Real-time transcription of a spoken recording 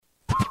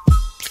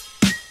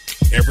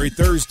Every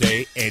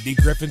Thursday, Andy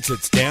Griffin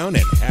sits down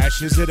and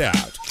hashes it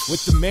out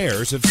with the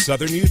mayors of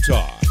Southern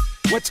Utah.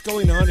 What's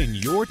going on in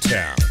your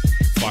town?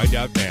 Find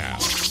out now.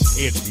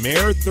 It's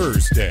Mayor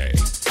Thursday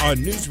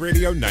on News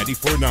Radio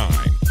 94.9,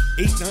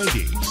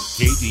 890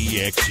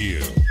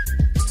 KDXU.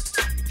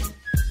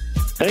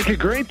 Thank you.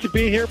 Great to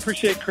be here.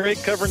 Appreciate Craig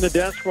covering the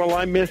desk while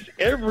I miss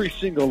every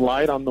single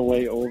light on the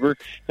way over.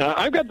 Now,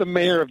 I've got the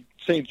mayor of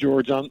St.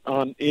 George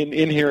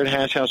in here at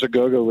Hash House of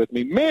Go-Go with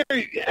me. Mayor,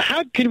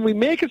 how can we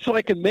make it so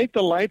I can make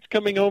the lights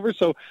coming over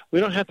so we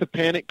don't have to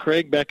panic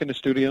Craig back in the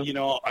studio? You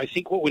know, I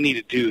think what we need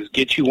to do is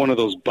get you one of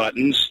those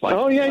buttons.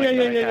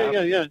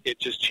 Yeah. It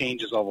just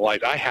changes all the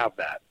lights. I have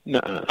that.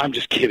 Nuh-uh. I'm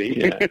just kidding.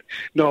 Yeah.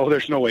 No,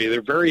 there's no way.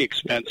 They're very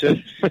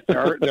expensive.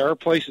 There are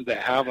places that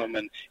have them,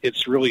 and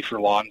it's really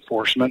for law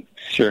enforcement.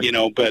 Sure. You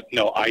know, but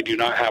no, I do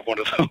not have one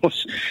of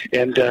those.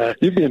 And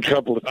you'd be in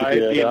trouble if you I'd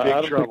did. be in big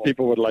I don't trouble. think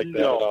people would like that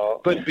at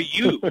all. But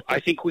you, I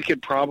think we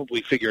could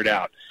probably figure it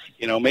out.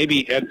 You know,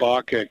 maybe Ed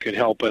Baca could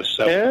help us.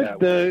 Ed,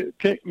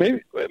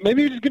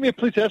 maybe you just give me a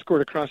police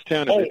escort across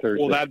town every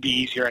Thursday. Well, that'd be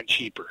easier and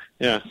cheaper.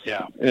 Yeah.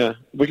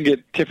 We can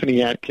get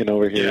Tiffany Atkin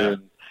over here,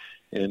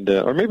 and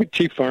or maybe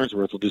Chief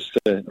Farnsworth will just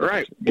give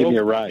me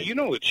a ride. You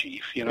know the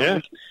chief. You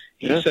know,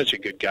 he's such a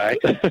good guy.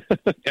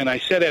 And I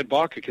said Ed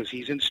Baca because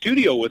he's in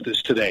studio with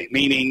us today,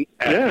 meaning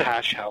at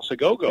Hash House of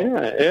Go-Go.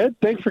 Yeah, Ed,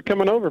 thanks for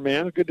coming over,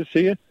 man. Good to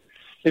see you.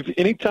 If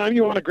anytime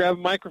you want to grab a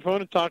microphone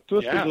and talk to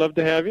us, we'd love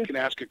to have you. You can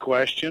ask a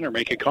question or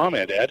make a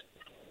comment, Ed.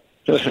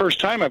 It's the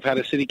first time I've had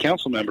a city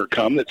council member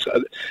come that's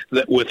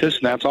with us,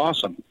 and that's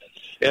awesome.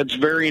 Ed's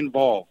very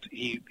involved.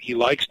 He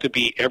likes to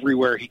be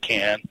everywhere he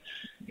can,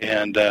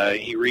 and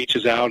he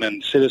reaches out,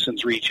 and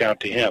citizens reach out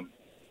to him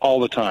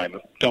all the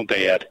time, don't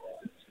they, Ed?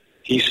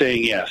 He's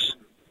saying yes.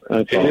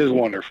 It is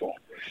wonderful.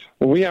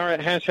 Well, we are at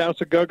Hash House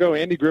of Go-Go.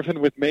 Andy Griffin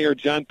with Mayor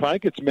Jon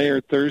Pike. It's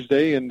Mayor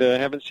Thursday, and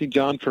haven't seen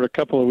John for a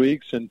couple of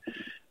weeks. And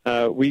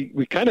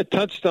we kind of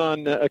touched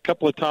on a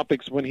couple of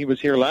topics when he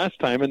was here last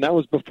time, and that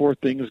was before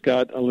things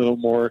got a little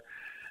more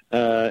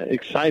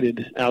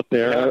excited out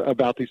there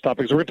about these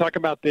topics. We're going to talk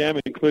about them,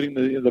 including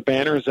the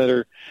banners that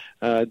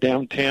are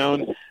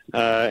downtown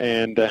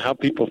and how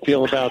people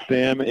feel about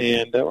them.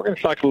 And we're going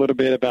to talk a little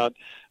bit about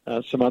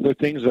some other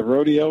things, the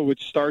rodeo,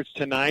 which starts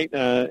tonight.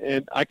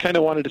 And I kind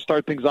of wanted to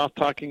start things off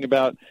talking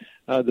about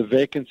the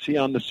vacancy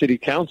on the city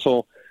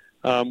council.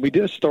 We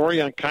did a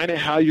story on kind of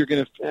how you're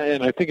going to,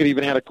 and I think it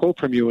even had a quote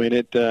from you in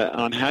it,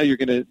 on how you're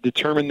going to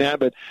determine that.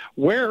 But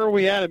where are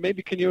we at? And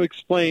maybe can you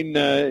explain,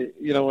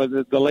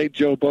 the late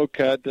Joe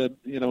Bocut,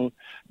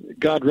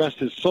 God rest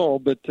his soul,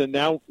 but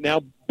now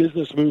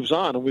business moves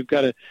on, and we've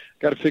got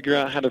to figure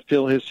out how to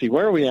fill his seat.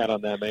 Where are we at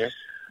on that, Mayor?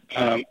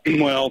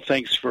 Well,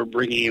 thanks for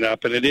bringing it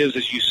up. And it is,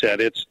 as you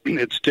said, it's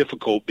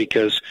difficult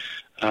because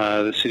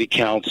the city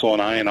council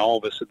and I and all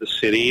of us at the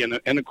city and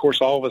of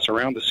course all of us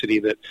around the city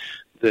that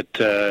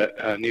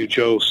knew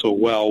Joe so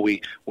well,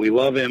 we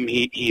love him.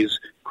 He is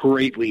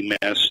greatly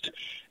missed,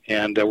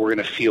 and we're going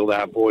to feel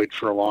that void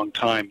for a long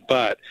time.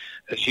 But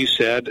as you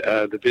said,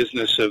 the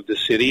business of the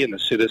city and the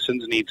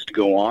citizens needs to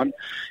go on.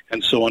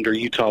 And so under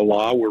Utah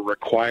law, we're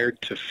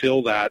required to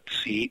fill that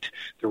seat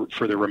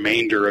for the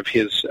remainder of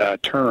his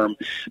term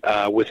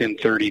within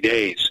 30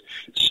 days.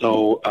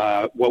 So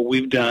what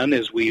we've done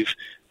is we've,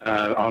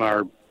 on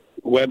our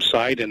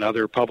website and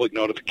other public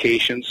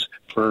notifications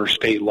for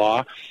state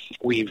law,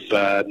 we've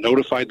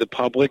notified the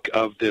public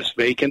of this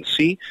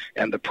vacancy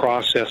and the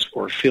process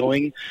for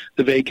filling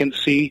the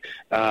vacancy,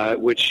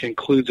 which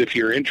includes if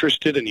you're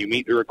interested and you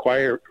meet the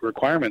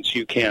requirements,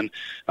 you can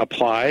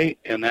apply,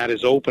 and that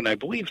is open, I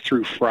believe,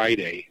 through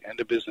Friday, end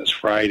of business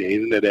Friday,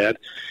 isn't it, Ed?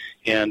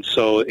 And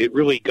so it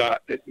really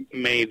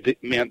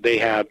meant they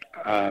had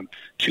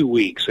 2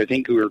 weeks. I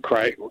think we were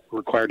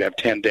required to have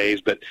 10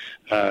 days, but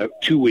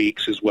 2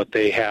 weeks is what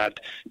they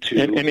had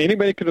to. And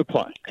anybody could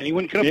apply.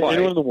 Anyone can apply.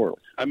 Anyone in the world.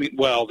 I mean,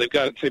 well, they've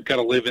got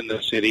to live in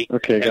the city.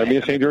 Okay, got to be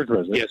a St. George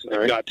resident. Yes, and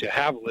they've got to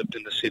have lived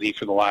in the city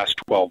for the last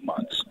 12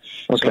 months.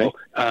 Okay. So,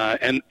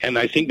 and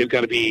I think they've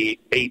got to be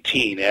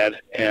 18,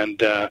 Ed.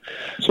 And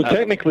so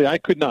technically, I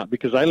could not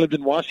because I lived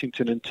in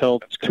Washington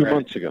until 2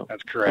 months ago.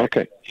 That's correct.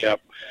 Okay. Yep.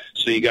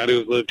 So you got to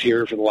have lived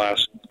here for the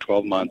last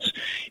 12 months,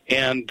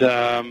 and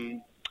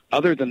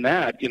other than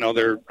that, you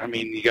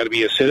got to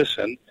be a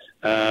citizen.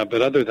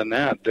 But other than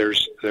that, there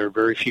are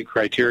very few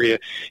criteria.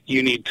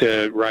 You need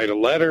to write a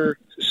letter,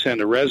 send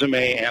a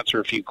resume,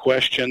 answer a few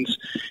questions,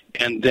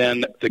 and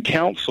then the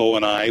council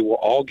and I will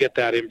all get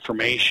that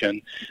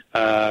information,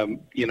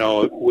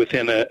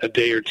 within a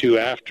day or two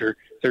after.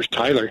 There's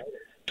Tyler.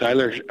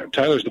 Tyler's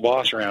the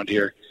boss around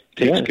here.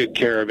 Takes good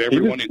care of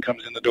everyone who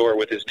comes in the door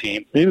with his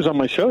team. He was on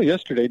my show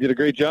yesterday. He did a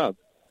great job.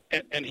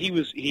 And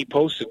he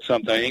posted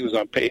something, I think it was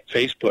on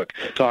Facebook,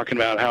 talking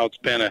about how it's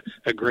been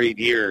a great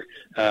year,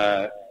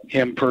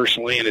 him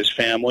personally and his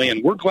family.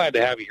 And we're glad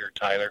to have you here,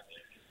 Tyler.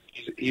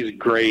 He's a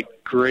great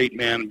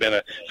man, been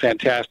a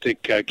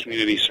fantastic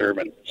community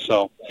servant.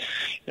 So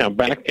now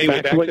back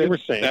to what you were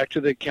saying. Back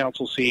to the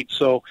council seat.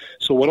 So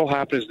what will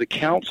happen is the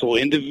council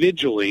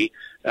individually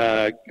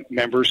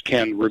members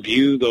can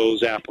review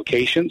those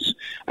applications.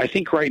 I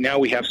think right now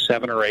we have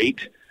 7 or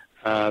 8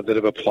 that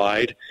have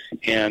applied,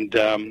 and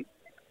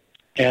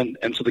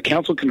so the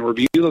council can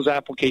review those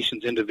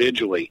applications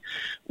individually.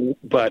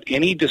 But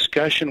any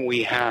discussion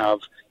we have,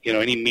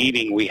 any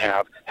meeting we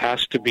have,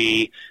 has to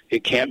be,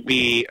 it can't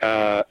be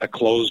a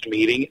closed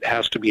meeting. It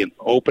has to be an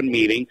open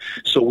meeting.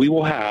 So we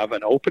will have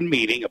an open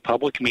meeting, a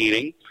public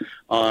meeting,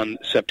 on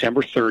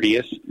September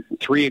 30th,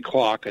 3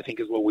 o'clock, I think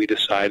is what we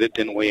decided,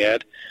 didn't we,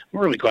 Ed? I'm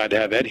really glad to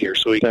have Ed here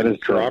so he can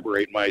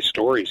corroborate my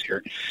stories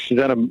here. Is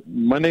that a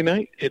Monday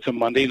night? It's a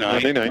Monday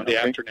night, Monday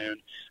afternoon.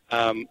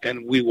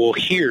 And we will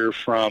hear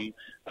from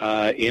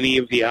any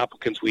of the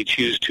applicants we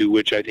choose to,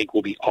 which I think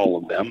will be all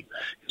of them,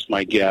 is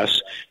my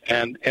guess.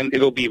 And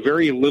it'll be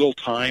very little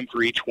time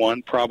for each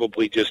one,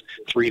 probably just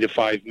 3 to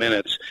 5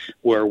 minutes,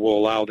 where we'll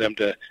allow them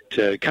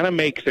to kind of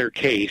make their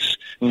case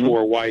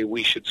for why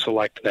we should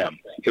select them.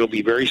 It'll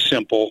be very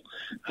simple.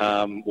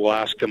 We'll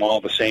ask them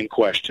all the same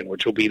question,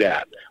 which will be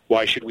that: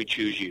 why should we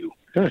choose you?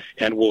 Sure.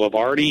 And we'll have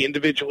already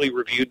individually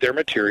reviewed their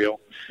material,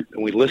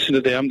 and we listen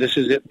to them. This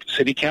is it,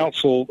 city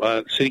council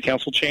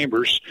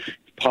chambers,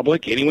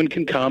 public, anyone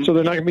can come. So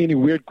there are not going to be any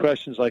weird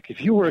questions like,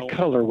 if you were a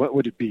color, what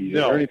would it be?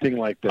 No. Or anything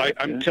like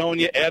that? I'm telling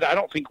you, Ed, I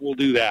don't think we'll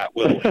do that,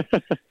 will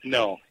we?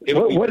 No.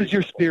 What is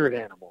your spirit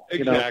animal?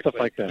 Exactly. Stuff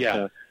like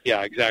that.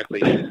 Yeah,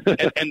 exactly.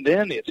 and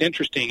then it's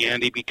interesting,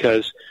 Andy,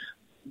 because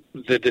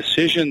the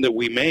decision that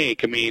we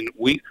make, I mean,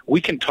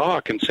 we can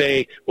talk and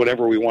say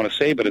whatever we want to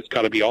say, but it's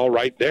got to be all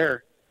right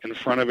there in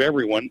front of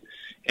everyone,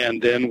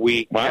 and then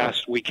we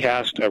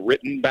cast a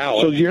written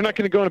ballot. So you're not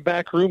going to go in a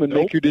back room and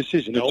make your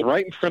decision. It's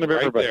right in front of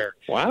everybody. Right there.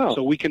 Wow.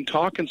 So we can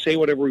talk and say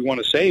whatever we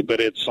want to say, but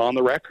it's on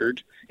the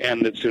record,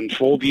 and it's in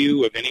full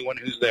view of anyone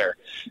who's there.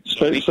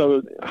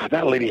 So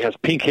that lady has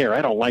pink hair.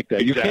 I don't like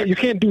that. Exactly. You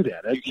can't do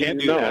that. You can't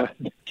do that.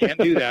 Can't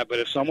do that, but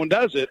if someone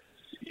does it,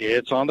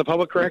 it's on the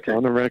public record. It's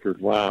on the record.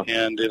 Wow.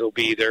 And it'll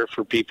be there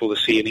for people to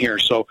see and hear.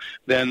 So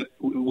then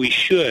we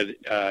should,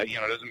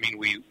 it doesn't mean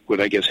we would,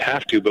 I guess,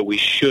 have to, but we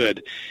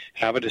should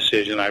have a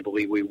decision. I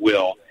believe we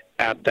will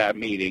at that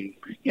meeting.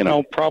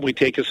 Probably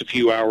take us a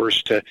few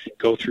hours to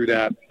go through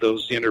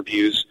those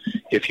interviews,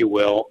 if you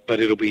will,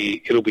 but it'll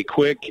be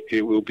quick.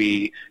 It will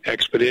be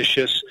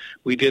expeditious.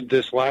 We did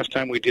this last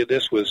time we did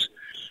this was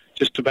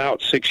just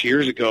about 6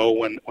 years ago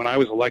when I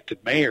was elected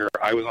mayor.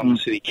 I was on the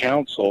city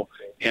council,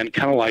 and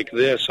kind of like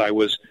this, I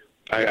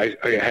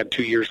had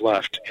 2 years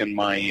left in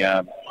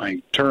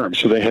my term.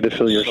 So they had to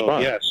fill your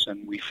spot. Yes,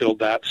 and we filled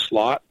that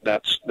slot,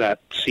 that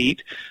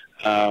seat,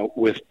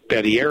 with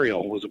Betty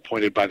Ariel, was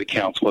appointed by the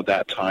council at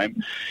that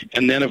time.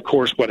 And then, of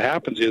course, what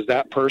happens is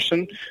that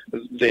person,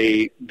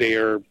 they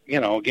are,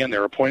 again,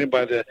 they're appointed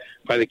by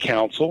the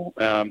council,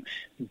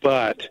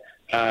 but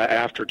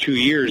after 2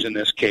 years in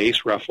this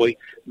case, roughly,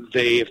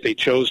 if they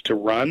chose to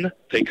run,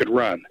 they could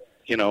run,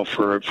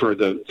 for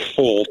the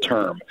full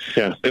term.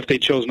 Yeah. If they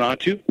chose not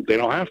to, they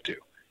don't have to.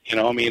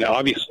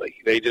 Obviously,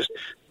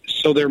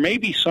 so there may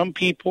be some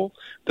people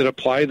that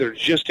apply that are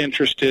just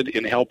interested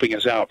in helping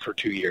us out for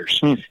 2 years,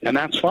 and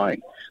that's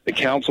fine. The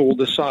council will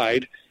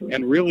decide,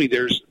 and really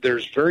there's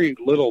very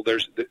little,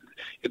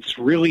 it's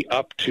really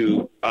up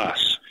to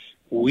us.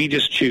 We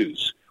just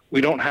choose. We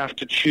don't have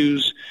to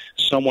choose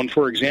someone.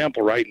 For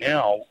example, right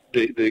now,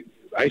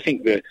 I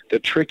think the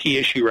tricky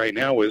issue right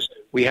now is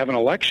we have an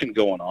election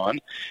going on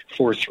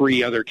for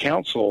 3 other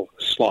council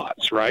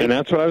slots, right? And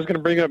that's what I was going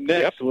to bring up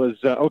next. Was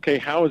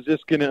how is this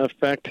going to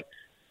affect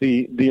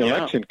the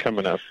election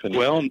coming up? And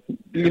well,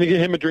 you're going to get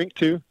him a drink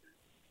too?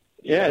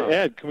 Yeah,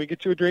 Ed, can we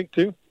get you a drink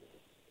too?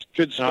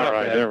 Good stuff. All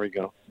right, Ed. there we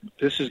go.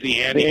 This is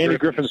the Andy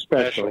Griffin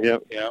special.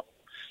 Yep. Yeah.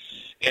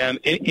 And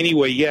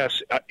anyway,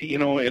 yes,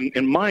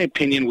 in my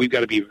opinion, we've got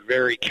to be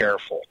very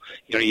careful.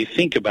 You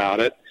think about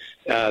it.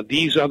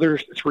 These other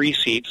 3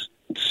 seats,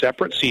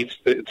 separate seats.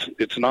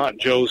 It's not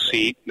Joe's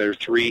seat. There's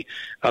 3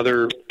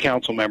 other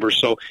council members.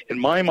 So in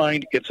my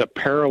mind, it's a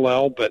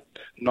parallel but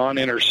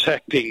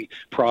non-intersecting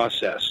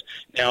process.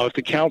 Now, if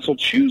the council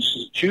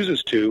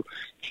chooses to,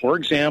 for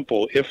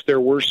example, if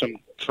there were some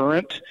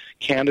current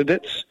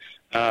candidates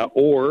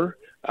or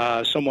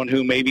someone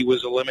who maybe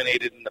was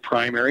eliminated in the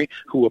primary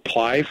who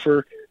apply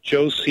for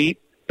Joe's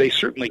seat, they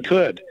certainly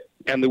could,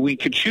 and that we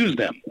could choose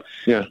them.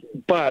 Yeah.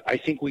 But I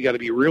think we got to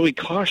be really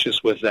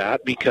cautious with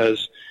that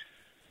because,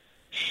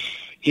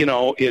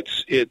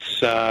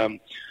 it's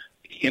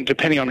and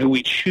depending on who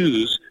we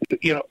choose,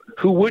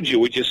 who would you?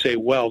 Would you say,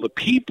 well, the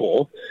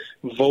people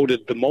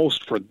voted the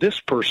most for this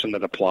person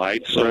that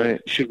applied, so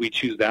should we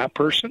choose that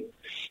person?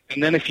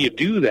 And then if you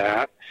do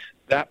that,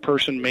 that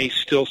person may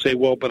still say,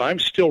 well, but I'm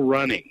still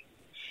running.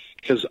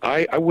 Because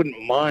I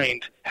wouldn't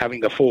mind having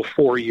the full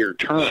 4-year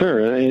term.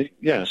 Sure,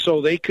 yeah.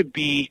 So they could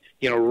be,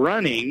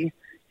 running,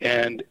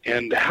 and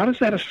how does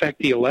that affect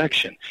the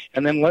election?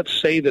 And then let's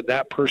say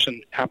that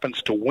person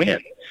happens to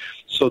win.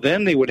 So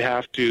then they would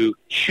have to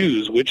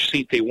choose which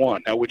seat they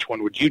want. Now, which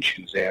one would you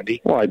choose,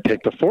 Andy? Well, I'd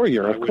take the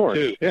 4-year, of course.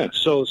 Too. Yeah.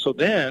 So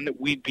then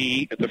we'd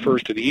be, at the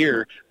first of the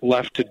year,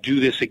 left to do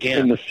this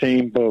again. In the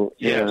same boat.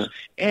 Yes. Yeah.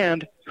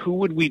 And who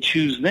would we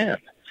choose then?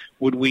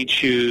 Would we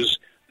choose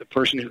the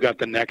person who got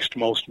the next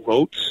most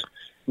votes.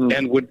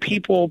 And would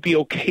people be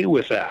okay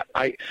with that?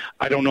 I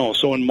don't know.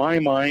 So in my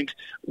mind,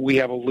 we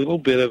have a little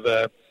bit of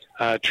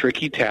a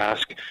tricky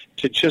task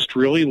to just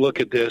really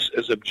look at this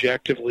as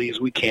objectively as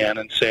we can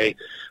and say,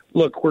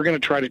 look, we're going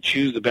to try to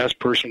choose the best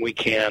person we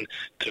can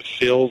to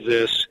fill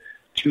this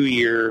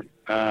 2-year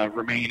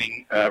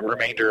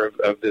remainder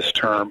of this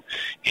term,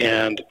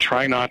 and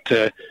try not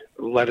to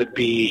let it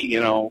be,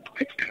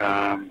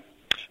 I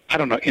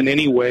don't know, in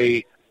any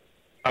way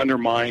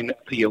undermine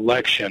the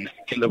election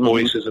in the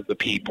voices of the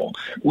people.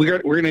 We're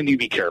going to need to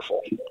be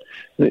careful.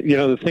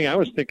 The thing I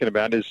was thinking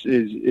about is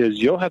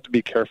you'll have to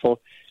be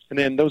careful. And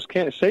then those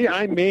can't say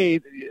I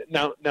made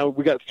now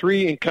we got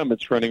 3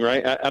 incumbents running,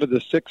 right? Out of the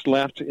 6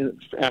 left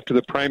after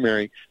the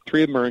primary,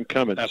 3 of them are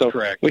incumbents. That's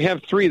correct. We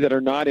have 3 that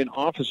are not in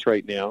office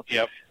right now.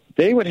 Yep.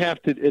 They would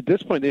have to, at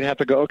this point, they'd have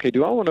to go, okay,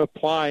 do I want to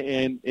apply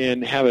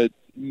and have a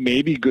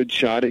maybe good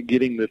shot at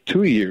getting the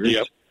 2 years?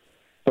 Yep.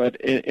 But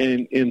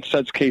in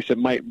such case, it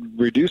might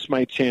reduce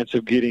my chance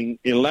of getting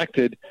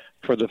elected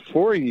for the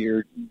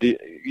 4-year.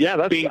 Yeah,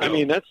 that's Bingo. I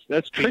mean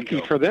that's tricky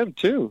Bingo. for them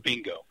too.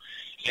 Bingo.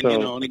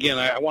 And and again,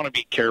 I want to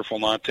be careful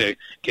not to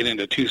get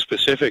into too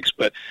specifics,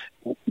 but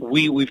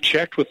we've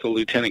checked with the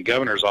lieutenant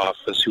governor's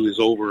office, who is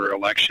over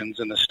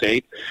elections in the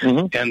state,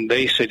 and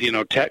they said,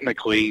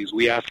 technically,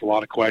 we asked a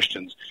lot of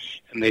questions,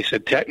 and they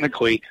said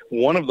technically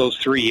one of those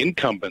 3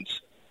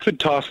 incumbents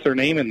could toss their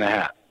name in the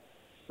hat.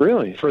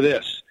 Really? For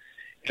this.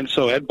 And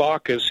so Ed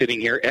Baca is sitting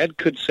here. Ed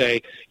could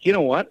say, you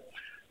know what?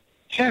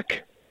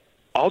 Heck,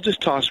 I'll just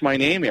toss my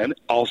name in.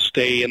 I'll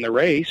stay in the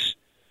race.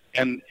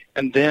 And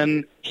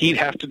then he'd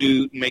have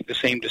to make the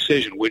same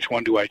decision. Which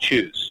one do I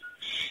choose?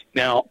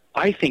 Now,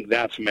 I think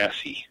that's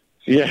messy.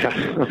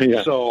 Yeah.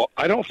 Yeah. So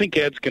I don't think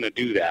Ed's going to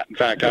do that. In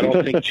fact, I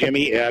don't think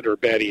Jimmy, Ed, or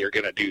Betty are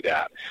going to do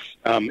that.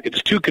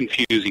 It's too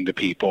confusing to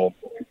people.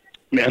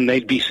 And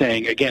they'd be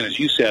saying, again, as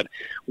you said,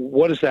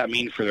 what does that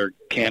mean for their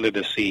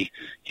candidacy,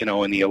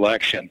 in the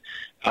election?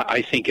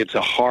 I think it's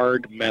a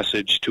hard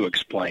message to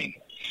explain.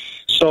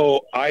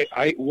 So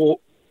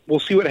we'll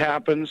see what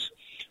happens.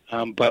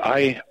 But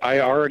I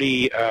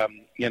already,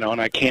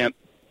 and I can't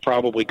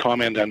probably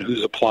comment on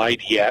who's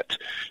applied yet,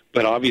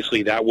 but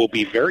obviously that will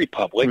be very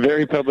public.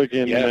 Very public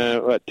in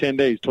 10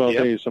 days, 12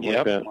 days, something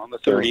like that. On the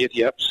 30th.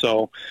 Yep.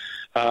 So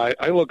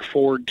I look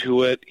forward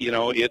to it.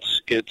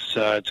 It's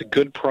a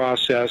good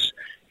process.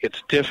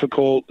 It's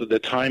difficult, the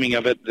timing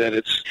of it, that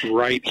it's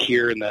right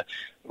here in the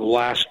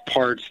last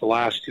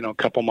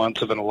couple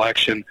months of an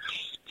election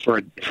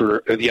for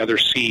the other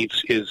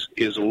seats is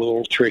a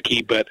little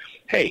tricky. But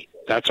hey,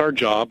 that's our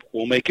job.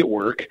 We'll make it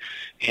work.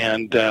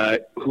 And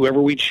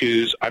whoever we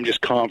choose, I'm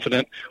just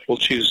confident we'll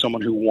choose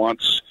someone who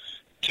wants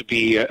to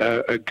be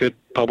a good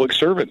public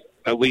servant,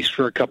 at least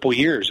for a couple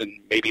years and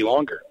maybe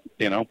longer.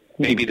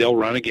 Maybe they'll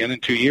run again in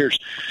 2 years.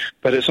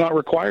 But it's not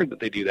required that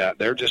they do that.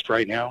 They're just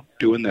right now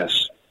doing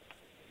this.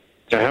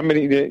 So tell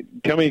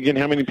me again,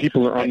 how many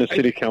people are on the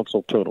city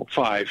council total?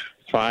 5.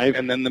 5?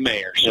 And then the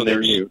mayor. So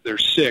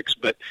there's 6.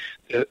 But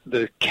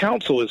the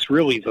council is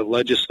really the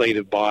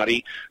legislative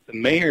body. The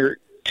mayor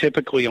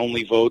typically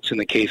only votes in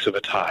the case of a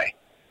tie.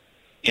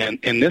 And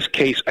in this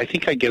case, I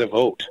think I get a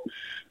vote.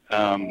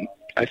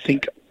 I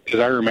think, as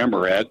I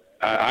remember, Ed,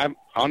 I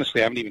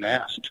honestly haven't even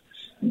asked.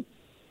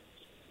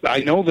 I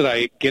know that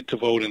I get to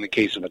vote in the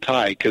case of a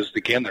tie because,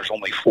 again, there's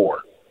only 4.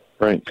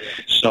 Right.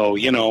 So,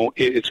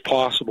 it's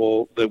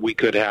possible that we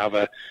could have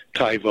a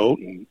tie vote,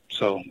 and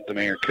so the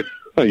mayor could.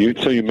 Oh, you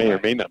may or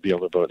may not be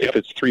able to vote. Yep. If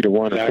it's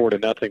 3-1 Exactly. or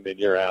 4-0, then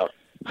you're out.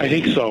 I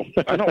think so.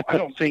 I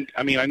don't think.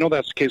 I mean, I know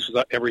that's the case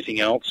with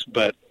everything else,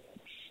 but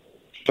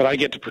I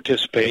get to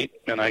participate,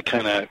 and I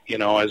kind of,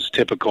 as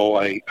typical,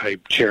 I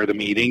chair the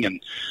meeting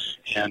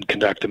and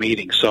conduct the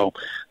meeting. So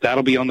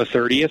that'll be on the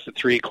 30th at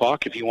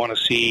 3:00. If you want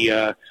to see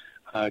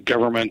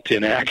government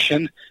in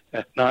action,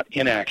 not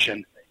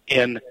inaction.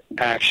 In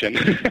action,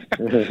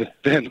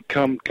 then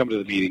come to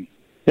the meeting.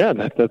 Yeah,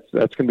 that's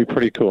going to be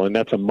pretty cool. And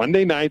that's a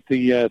Monday night,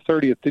 the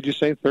 30th. Did you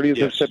say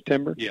 30th of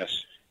September?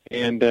 Yes.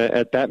 And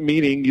at that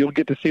meeting, you'll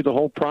get to see the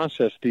whole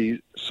process,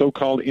 the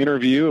so-called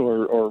interview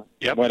or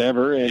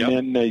whatever,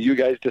 and then you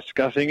guys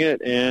discussing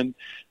it and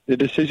the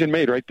decision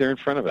made right there in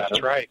front of us.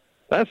 That's right.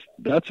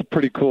 That's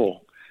pretty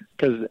cool.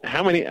 Because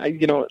how many,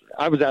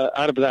 I was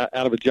out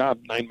of a job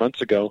 9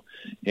 months ago,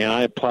 and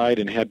I applied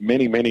and had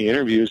many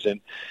interviews,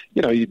 and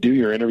you do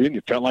your interview and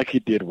you felt like you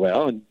did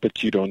well,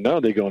 but you don't know.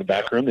 They go in the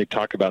back room, they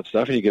talk about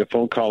stuff, and you get a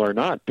phone call or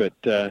not. But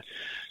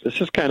this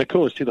is kind of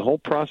cool to see the whole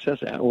process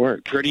at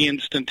work. Pretty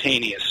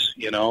instantaneous,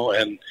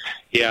 and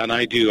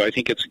I do. I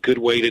think it's a good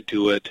way to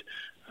do it.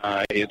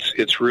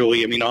 It's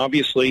really,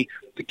 obviously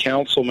the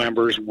council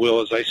members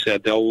will, as I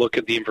said, they'll look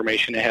at the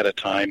information ahead of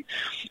time,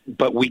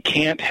 but we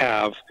can't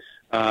have.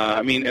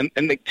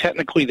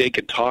 Technically they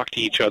could talk to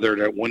each other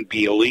and it wouldn't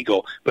be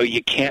illegal, but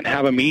you can't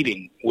have a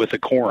meeting with a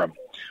quorum,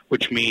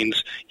 which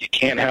means you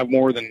can't have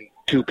more than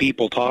 2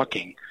 people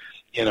talking,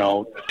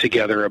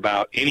 together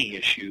about any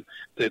issue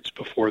that's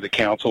before the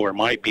council or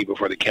might be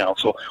before the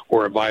council,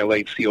 or it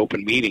violates the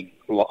Open Meeting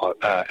Law,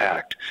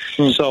 Act.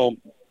 So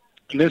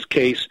In this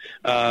case,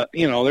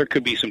 there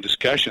could be some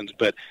discussions,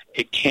 but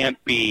it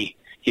can't be.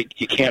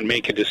 You can't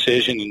make a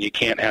decision, and you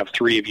can't have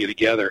three of you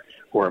together,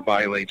 or it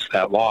violates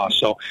that law.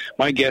 So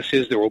my guess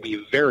is there will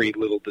be very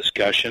little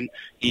discussion,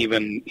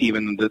 even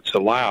that's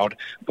allowed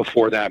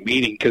before that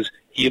meeting, because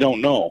you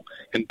don't know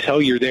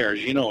until you're there. As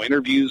you know,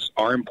 interviews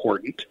are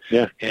important,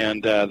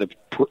 and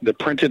the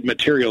printed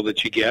material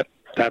that you get,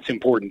 that's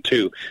important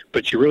too.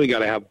 But you really got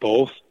to have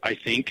both, I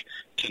think,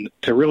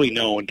 to really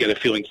know and get a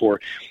feeling for,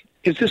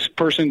 is this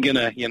person going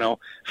to,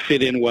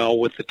 fit in well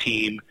with the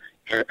team,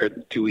 or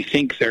do we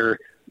think they're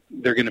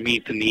going to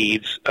meet the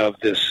needs of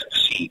this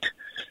seat?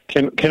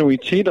 Can we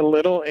cheat a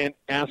little and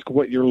ask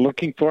what you're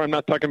looking for? I'm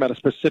not talking about a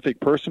specific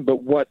person,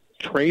 but what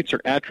traits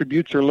or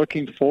attributes you're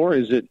looking for?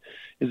 Is it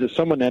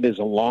someone that is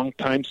a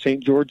longtime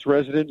St. George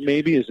resident,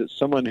 maybe? Is it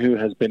someone who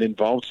has been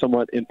involved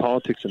somewhat in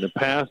politics in the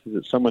past? Is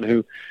it someone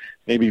who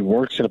maybe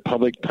works in a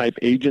public-type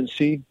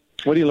agency?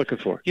 What are you looking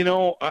for?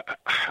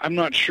 I'm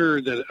not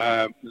sure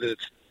that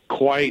it's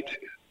quite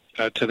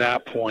to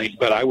that point,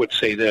 but I would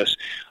say this.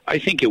 I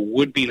think it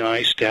would be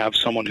nice to have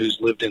someone who's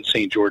lived in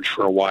St. George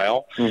for a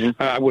while.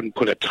 Mm-hmm. I wouldn't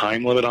put a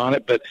time limit on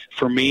it, but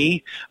for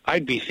me,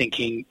 I'd be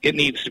thinking it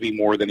needs to be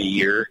more than a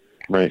year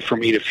for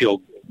me to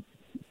feel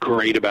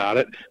great about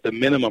it. The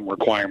minimum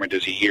requirement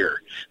is a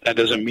year. That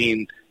doesn't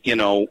mean,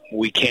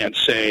 we can't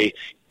say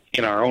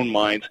in our own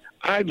minds,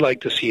 I'd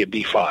like to see it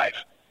be 5.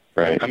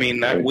 Right. I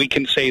mean, we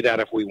can say that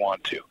if we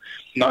want to.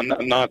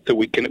 Not that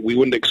we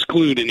wouldn't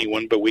exclude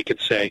anyone, but we could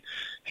say,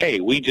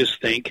 hey, we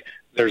just think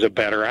there's a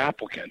better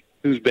applicant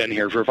who's been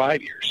here for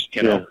 5 years,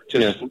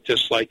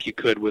 just like you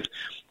could with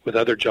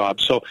other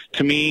jobs. So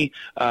to me,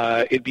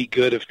 it'd be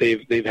good if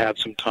they've had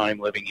some time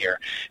living here.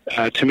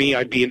 To me,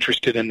 I'd be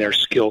interested in their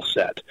skill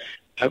set.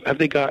 Have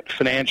they got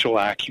financial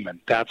acumen?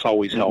 That's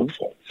always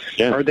helpful.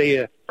 Yeah. Are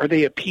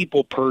they a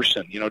people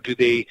person? Do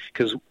they?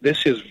 Because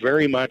this is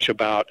very much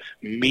about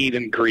meet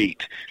and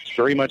greet. It's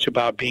very much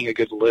about being a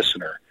good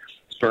listener.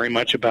 It's very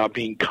much about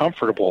being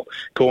comfortable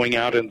going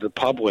out into the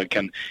public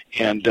and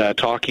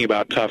talking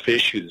about tough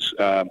issues.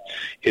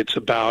 It's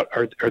about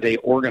are they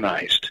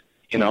organized?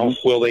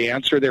 Will they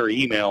answer their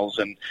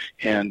emails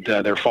and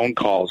their phone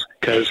calls?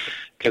 Because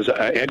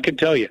Ed could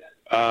tell you.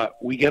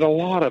 We get a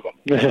lot of them,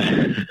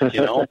 and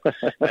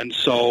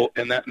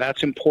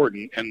that's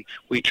important. And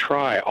we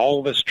all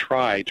of us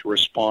try to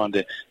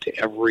respond to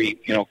every,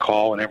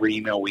 call and every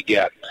email we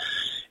get.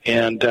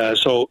 And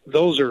so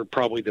those are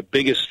probably the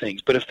biggest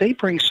things. But if they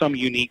bring some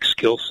unique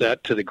skill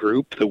set to the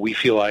group that we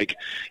feel like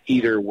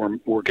either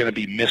we're going to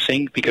be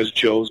missing because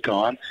Joe's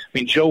gone. I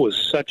mean, Joe was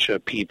such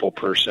a people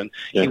person.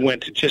 Yeah. He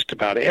went to just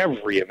about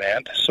every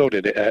event. So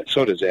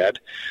does Ed.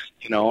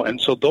 And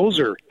so those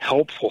are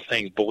helpful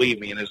things, believe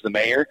me. And as the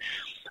mayor,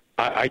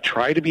 I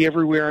try to be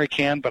everywhere I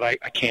can, but I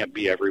can't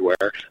be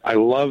everywhere. I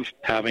love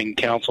having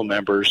council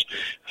members,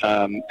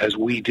 as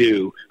we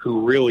do,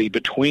 who really,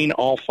 between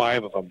all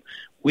 5 of them,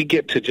 we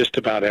get to just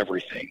about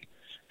everything.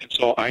 And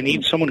so I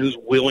need someone who's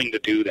willing to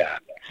do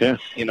that. Yeah.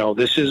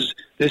 This is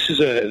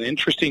an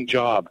interesting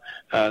job.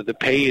 The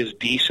pay is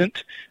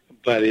decent,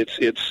 but it's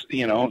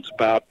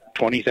about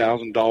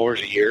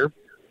 $20,000 a year.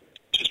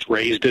 Just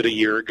raised it a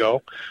year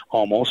ago,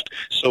 almost.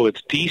 So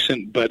it's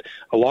decent, but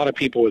a lot of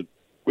people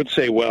would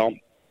say, well,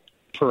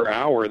 per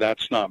hour,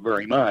 that's not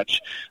very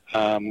much,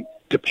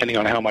 depending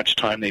on how much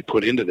time they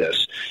put into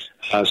this.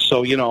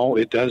 So,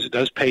 it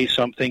does pay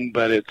something,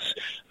 but it's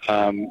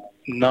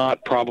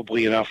not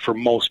probably enough for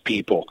most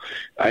people.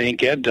 I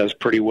think Ed does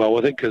pretty well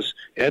with it because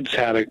Ed's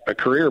had a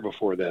career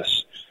before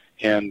this.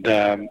 And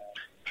I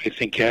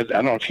think Ed, I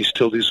don't know if you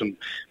still do some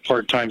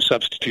part-time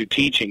substitute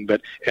teaching,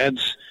 but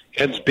Ed's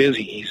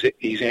busy.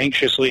 He's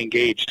anxiously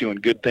engaged doing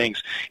good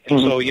things. And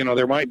so,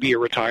 there might be a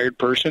retired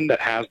person that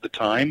has the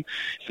time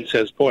and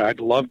says, boy, I'd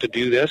love to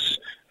do this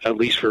at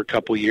least for a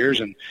couple of years.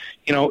 And,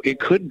 it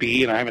could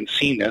be, and I haven't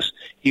seen this,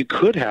 you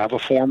could have a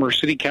former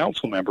city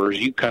council member, as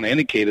you kind of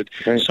indicated,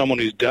 someone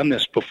who's done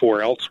this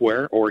before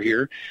elsewhere or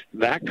here.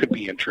 That could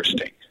be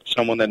interesting.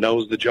 Someone that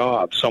knows the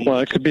job. Well,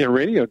 it could be a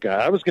radio guy.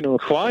 I was going to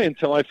apply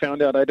until I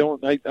found out I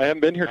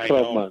haven't been here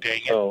 12 months. Dang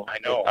it. So I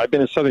know. I've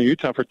been in Southern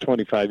Utah for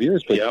 25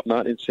 years, but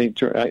not in St.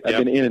 George. I've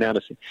been in and out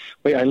of St.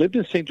 Wait, I lived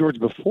in St. George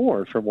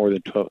before for more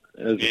than 12.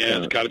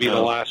 It's got to be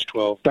the last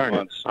 12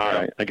 months. All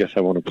right. I guess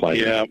I won't apply.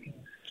 Yeah.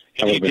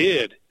 If you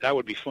did, that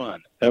would be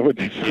fun. That would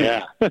be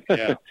fun.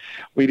 Yeah.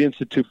 We'd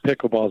institute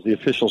pickleball as the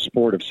official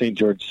sport of St.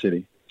 George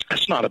City.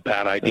 That's not a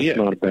bad idea.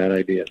 That's not a bad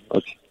idea.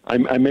 Okay.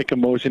 I make a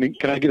motion.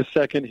 Can I get a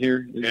second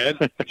here? Ed,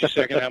 would you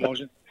second that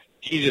motion?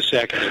 He just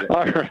seconded it.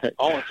 All right.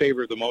 All in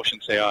favor of the motion,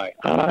 say aye.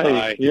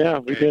 Aye. Yeah,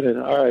 we did it.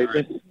 All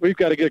right. We've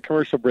got to get a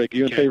commercial break.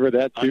 You in favor of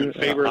that, too? I'm in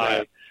favor of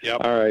that.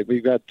 Yep. All right.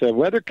 We've got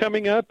weather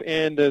coming up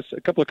and a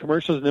couple of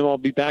commercials, and then I'll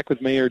be back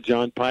with Mayor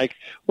Jon Pike.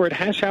 We're at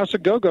Hash House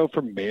of Go-Go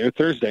for Mayor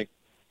Thursday.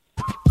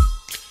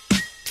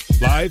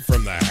 Live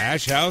from the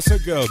Hash House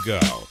of Go-Go,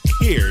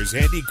 here's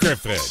Andy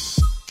Griffin.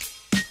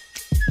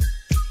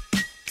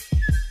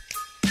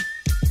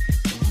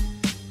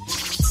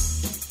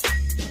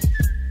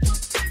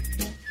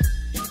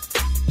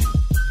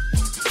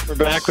 We're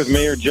Back with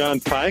Mayor Jon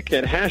Pike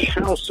at Hash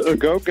House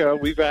Go-Go.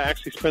 We've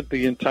actually spent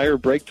the entire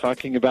break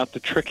talking about the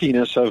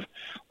trickiness of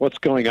what's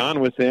going on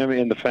with them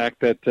and the fact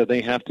that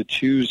they have to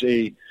choose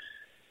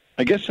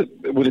I guess,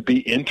 would it be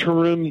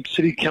interim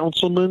city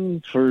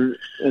councilman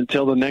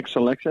until the next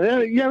election?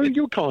 Yeah,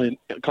 you'll call him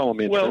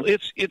interim. Well,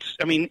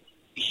 I mean,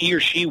 he or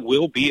she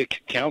will be a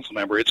council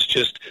member. It's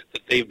just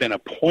that they've been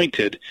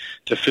appointed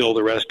to fill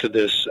the rest of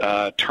this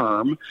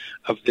term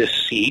of this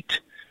seat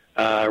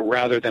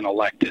rather than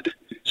elected.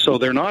 So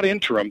they're not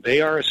interim. They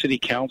are a city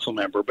council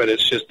member, but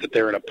it's just that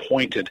they're an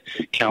appointed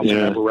council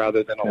member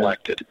rather than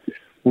elected.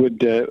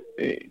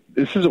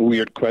 This is a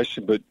weird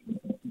question, but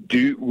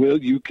will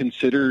you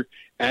consider,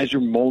 as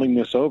you're mulling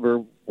this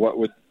over,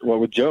 who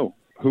would Joe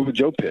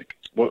pick?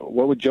 What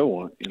would Joe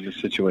want in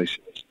this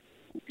situation?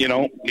 You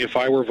know, if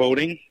I were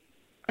voting,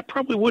 I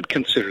probably would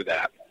consider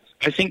that.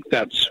 I think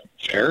that's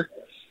fair.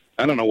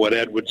 I don't know what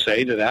Ed would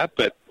say to that,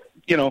 but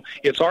you know,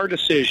 it's our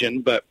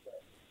decision.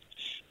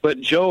 But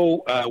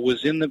Joe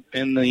was in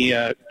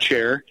the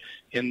chair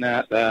in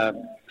that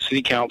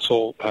city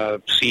council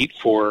seat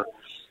for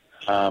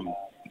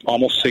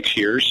almost 6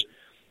 years,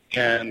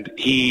 and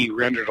he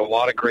rendered a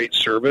lot of great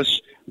service.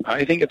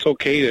 I think it's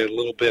okay to a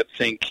little bit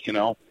think,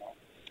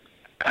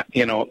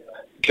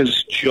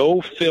 because Joe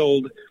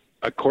filled,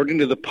 according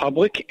to the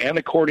public and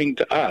according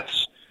to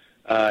us,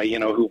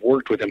 who've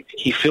worked with him,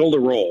 he filled a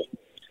role.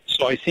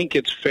 So I think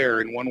it's fair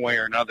in one way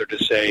or another to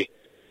say,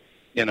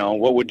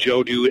 what would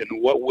Joe do,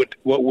 and what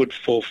would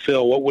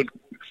fulfill, what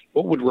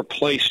would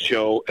replace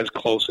Joe as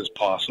close as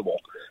possible.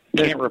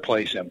 Can't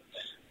replace him,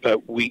 but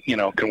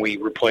can we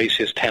replace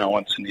his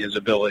talents and his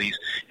abilities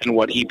and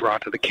what he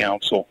brought to the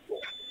council?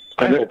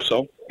 I hope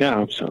so. Yeah, I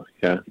hope so.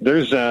 Yeah,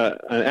 there's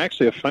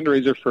actually a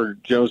fundraiser for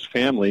Joe's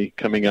family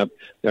coming up.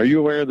 Are you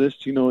aware of this?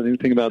 Do you know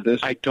anything about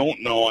this? I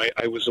don't know.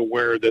 I was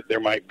aware that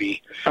there might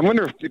be. I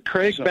wonder if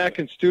Craig back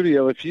in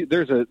studio.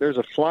 There's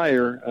a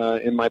flyer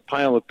in my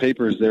pile of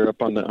papers there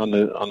up on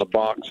the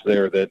box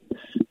there that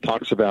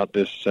talks about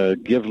this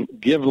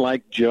give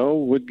like Joe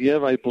would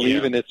give, I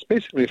believe, and it's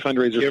basically a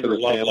fundraiser give for the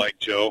love family. Like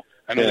Joe.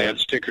 I know they had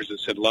stickers that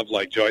said "Love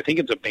Like Joe." I think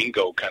it's a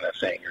bingo kind of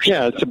thing. Or something.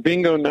 Yeah, it's a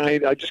bingo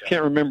night. I just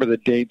can't remember the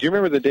date. Do you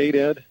remember the date,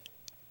 Ed?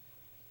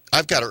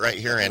 I've got it right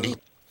here, Andy.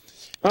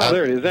 Oh,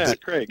 there it is.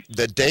 Craig.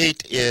 The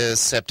date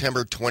is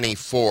September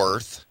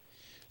 24th.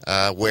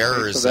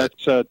 Where is it?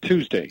 So that's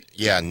Tuesday.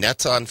 Yeah,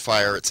 Nets on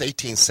Fire. It's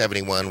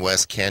 1871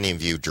 West Canyon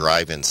View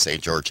Drive in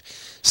St. George.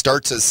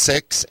 Starts at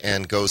 6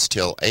 and goes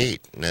till 8.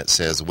 And it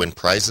says win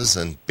prizes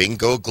and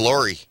bingo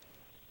glory.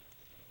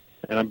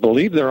 And I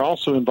believe they're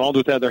also involved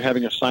with that. They're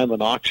having a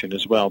silent auction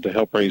as well to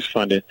help raise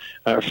funds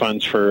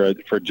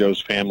for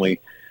Joe's family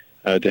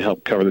to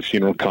help cover the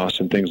funeral costs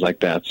and things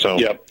like that. So,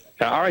 yep.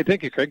 All right.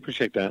 Thank you, Craig.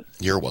 Appreciate that.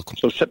 You're welcome.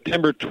 So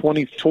September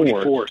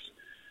 24th.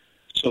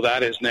 So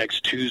that is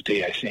next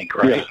Tuesday, I think,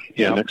 right?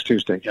 Yeah, next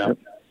Tuesday. Yeah. Yep.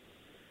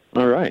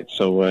 All right.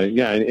 So, if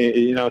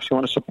you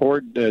want to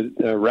support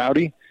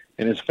Rowdy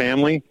and his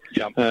family.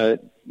 Yeah.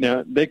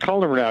 Now, they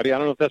call him Rowdy. I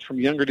don't know if that's from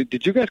younger.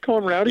 Did you guys call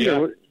him Rowdy? Yeah.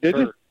 Or did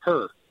you?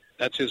 Her.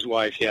 That's his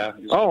wife, yeah.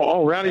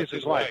 Rowdy is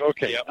his wife.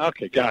 Okay. Yep.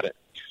 Okay, got it.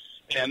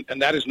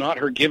 And that is not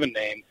her given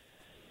name,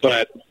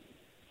 but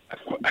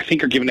I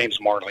think her given name is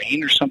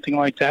Marlene or something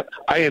like that.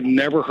 I have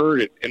never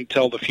heard it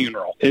until the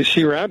funeral. Is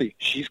she Rowdy?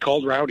 She's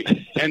called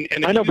Rowdy. And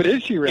I know, but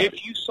is she Rowdy?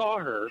 If you saw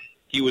her,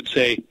 you would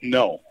say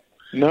no.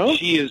 No?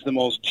 She is the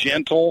most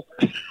gentle,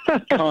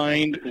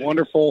 kind,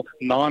 wonderful,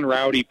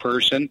 non-rowdy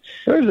person.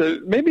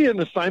 There's maybe an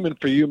assignment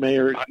for you,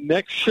 Mayor.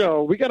 Next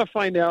show, we got to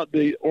find out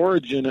the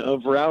origin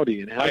of Rowdy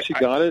and how she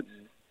got it.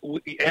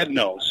 Ed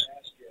knows.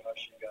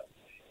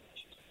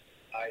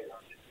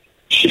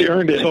 She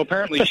earned it. So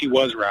apparently she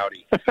was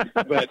rowdy.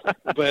 But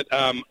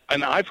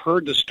and I've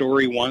heard the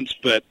story once,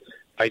 but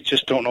I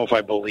just don't know if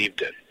I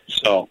believed it.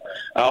 So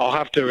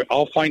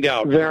I'll find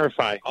out.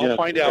 Verify. I'll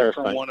find out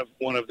from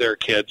one of their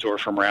kids or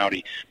from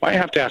Rowdy. I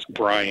have to ask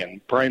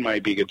Brian. Brian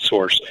might be a good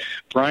source.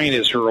 Brian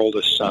is her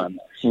oldest son,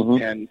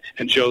 and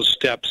Joe's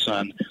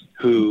stepson,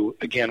 who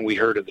again we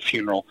heard at the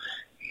funeral,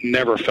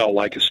 never felt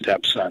like a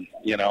stepson.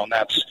 And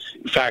that's,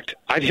 in fact,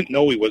 I didn't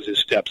know he was his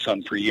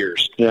stepson for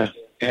years. Yeah.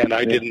 And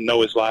I didn't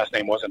know his last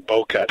name wasn't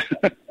Bocut.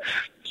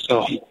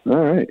 So, all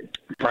right.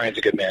 Brian's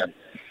a good man.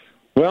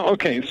 Well,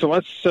 okay, so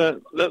let's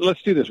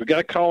do this. We got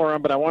a caller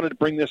on, but I wanted to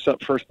bring this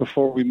up first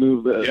before we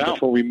move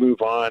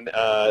on.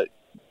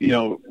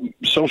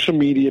 Social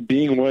media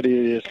being what it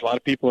is, a lot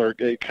of people are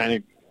kind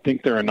of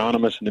think they're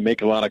anonymous and they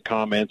make a lot of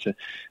comments.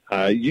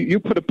 And you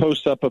put a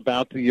post up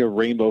about the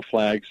rainbow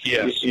flags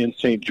in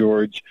St.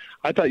 George.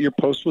 I thought your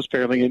post was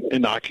fairly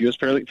innocuous,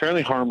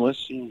 fairly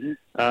harmless,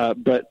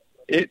 but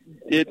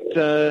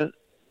it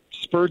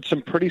spurred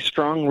some pretty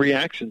strong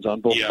reactions on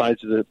both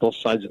sides of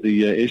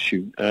the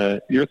issue.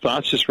 Your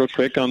thoughts, just real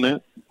quick, on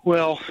that?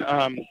 Well,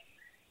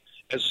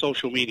 as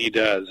social media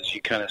does, as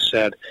you kind of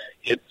said,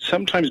 it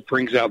sometimes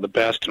brings out the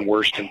best and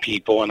worst in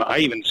people. And I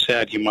even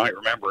said, you might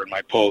remember in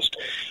my post,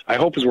 I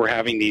hope as we're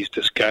having these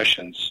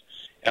discussions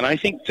And I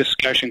think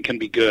discussion can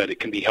be good. It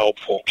can be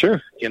helpful.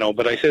 Sure.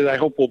 But I said I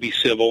hope we'll be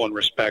civil and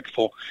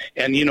respectful.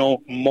 And,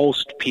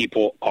 most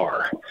people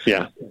are.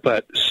 Yeah.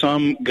 But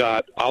some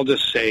got, I would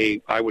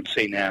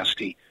say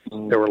nasty.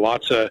 There were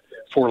lots of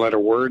four-letter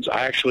words.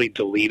 I actually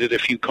deleted a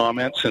few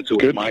comments since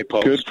it was my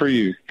post. Good for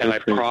you. And I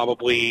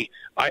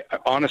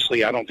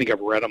honestly, I don't think I've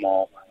read them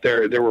all.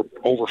 There were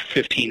over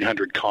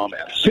 1,500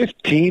 comments.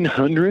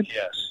 1,500?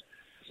 Yes.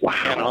 Wow.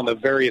 And on the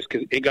various,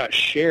 because it got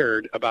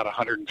shared about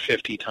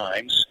 150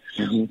 times.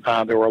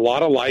 Mm-hmm. There were a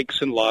lot of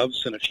likes and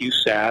loves and a few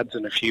sads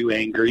and a few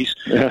angries.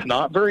 Yeah.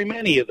 Not very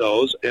many of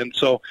those. And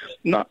so,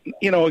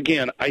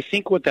 again, I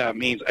think what that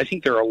means, I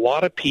think there are a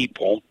lot of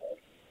people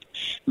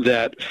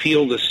that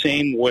feel the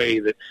same way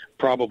that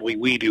probably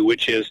we do,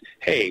 which is,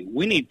 hey,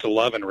 we need to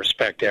love and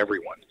respect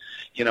everyone.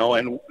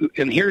 And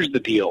here's the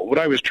deal. What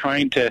I was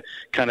trying to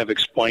kind of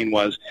explain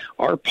was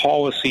our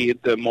policy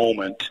at the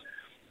moment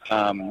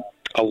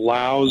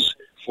allows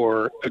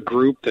for a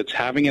group that's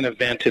having an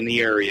event in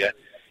the area,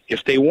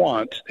 if they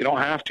want, they don't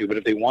have to, but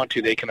if they want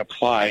to, they can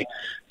apply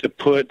to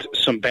put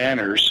some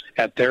banners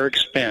at their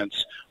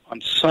expense on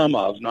some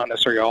of, not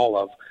necessarily all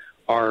of,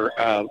 our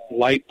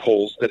light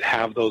poles that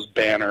have those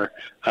banner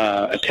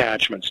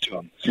attachments to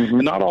them. Mm-hmm.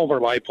 And not all of our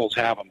light poles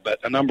have them, but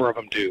a number of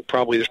them do.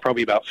 There's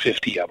probably about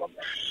 50 of them.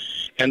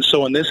 And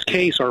so in this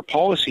case, our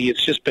policy,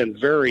 it's just been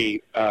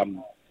very, I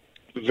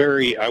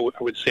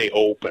would say,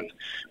 open.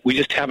 We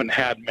just haven't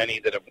had many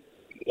that have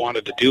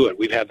wanted to do it.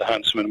 We've had the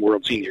Huntsman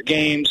World Senior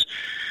Games,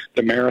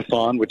 the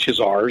Marathon, which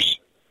is ours,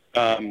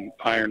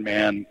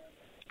 Ironman.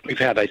 We've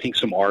had, I think,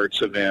 some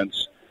arts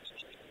events,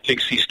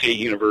 Dixie State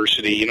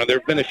University. There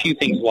have been a few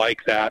things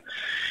like that.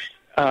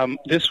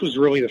 This was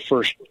really the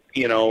first,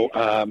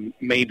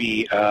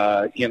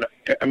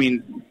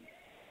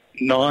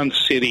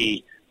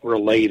 non-city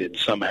related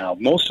somehow.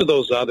 Most of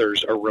those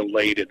others are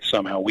related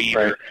somehow. We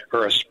either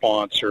are a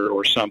sponsor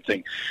or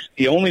something.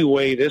 The only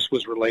way this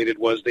was related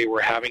was they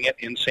were having it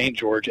in St.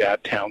 George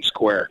at Town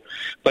Square.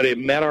 But it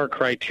met our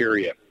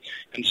criteria.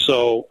 And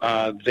so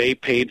they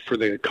paid for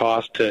the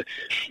cost to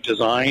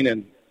design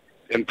and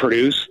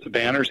produce the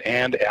banners,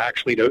 and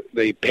actually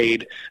they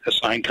paid a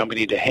sign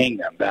company to hang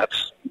them.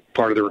 That's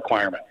part of the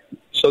requirement.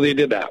 So they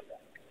did that.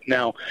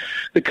 Now,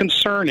 the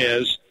concern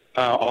is,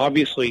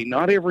 obviously,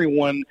 not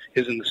everyone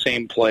is in the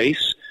same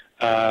place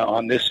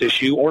on this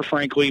issue, or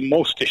frankly,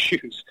 most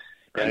issues.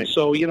 Right. And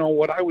so,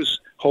 what I was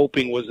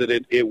hoping was that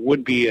it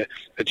would be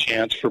a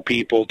chance for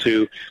people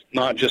to,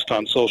 not just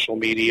on social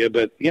media,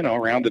 but,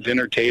 around the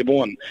dinner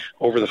table and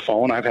over the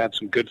phone. I've had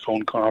some good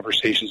phone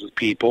conversations with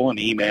people and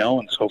email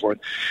and so forth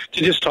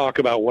to just talk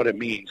about what it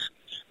means.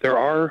 There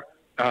are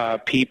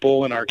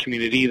people in our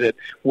community that,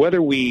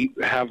 whether we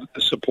have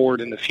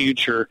support in the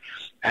future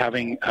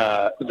having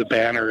the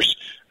banners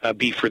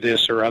be for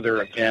this or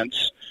other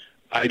events,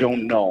 I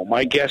don't know.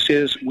 My guess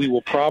is we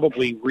will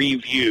probably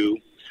review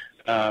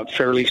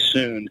fairly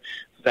soon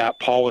that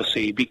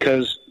policy,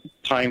 because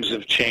times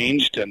have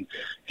changed and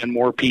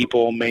more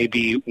people may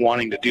be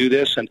wanting to do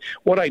this. And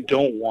what I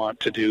don't want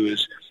to do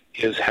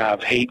is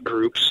have hate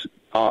groups,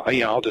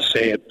 I'll just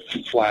say it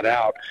flat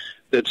out,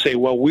 that say,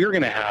 well, we're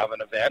going to have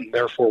an event and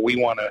therefore we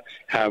want to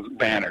have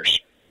banners.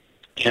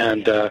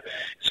 And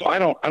so I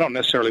don't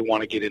necessarily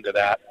want to get into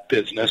that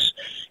business.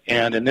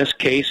 And in this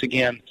case,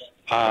 again,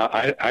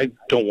 I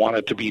don't want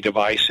it to be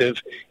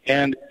divisive,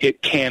 and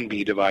it can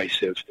be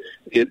divisive.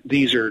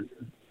 These are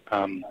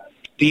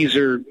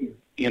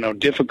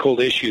difficult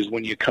issues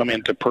when you come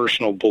into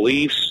personal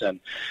beliefs, and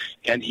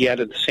yet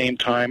at the same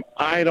time,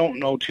 I don't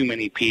know too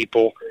many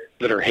people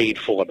that are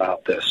hateful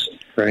about this.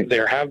 Right.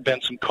 There have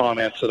been some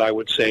comments that I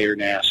would say are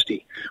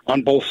nasty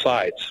on both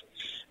sides.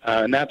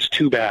 And that's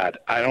too bad.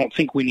 I don't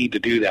think we need to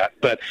do that.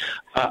 But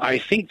I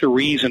think the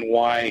reason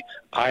why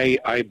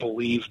I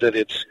believe that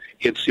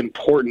it's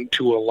important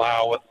to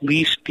allow at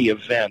least the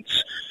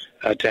events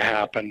to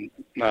happen.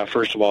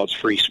 First of all, it's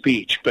free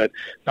speech, but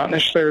not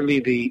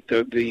necessarily the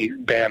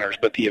banners,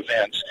 but the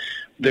events.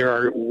 There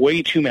are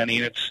way too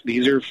many, and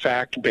these are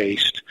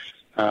fact-based.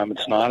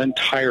 It's not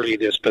entirely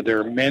this, but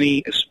there are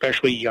many,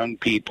 especially young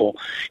people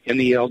in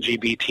the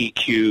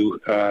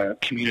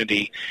LGBTQ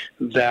community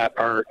that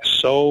are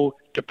so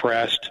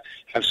depressed,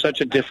 have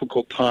such a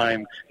difficult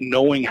time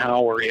knowing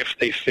how or if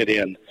they fit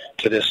in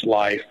to this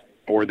life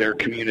or their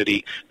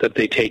community, that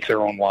they take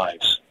their own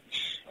lives.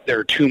 There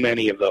are too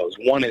many of those.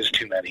 One is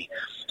too many.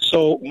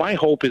 So my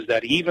hope is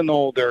that even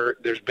though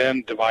there's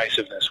been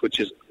divisiveness, which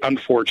is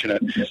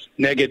unfortunate,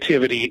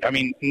 negativity,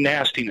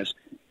 nastiness,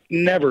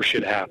 never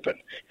should happen,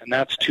 and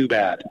that's too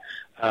bad.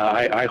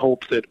 I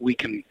hope that we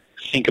can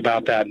think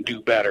about that and do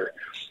better.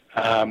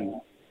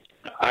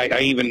 I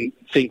even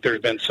think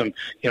there's been some,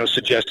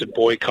 suggested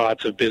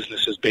boycotts of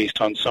businesses based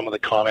on some of the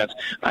comments.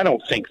 I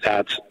don't think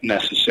that's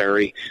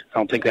necessary. I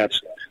don't think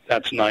that's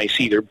nice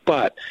either.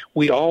 But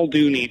we all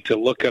do need to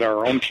look at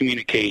our own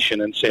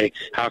communication and say,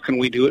 how can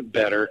we do it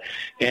better?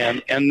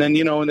 And then,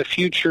 in the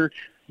future,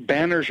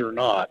 banners or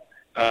not,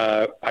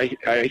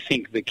 I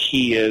think the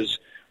key is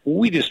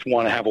we just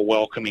want to have a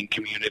welcoming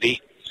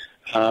community.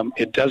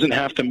 It doesn't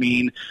have to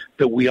mean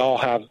that we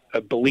all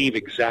believe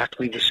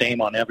exactly the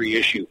same on every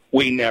issue.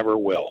 We never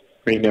will.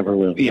 We never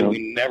will. Yeah,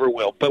 we never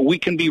will. But we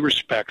can be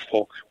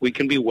respectful. We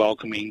can be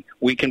welcoming.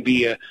 We can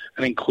be an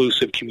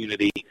inclusive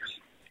community,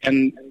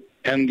 and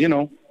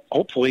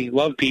hopefully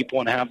love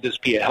people and have this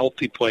be a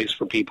healthy place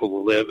for people to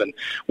live and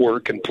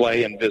work and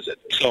play and visit.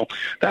 So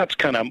that's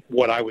kind of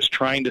what I was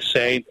trying to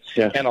say.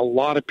 Yeah. And a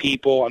lot of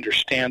people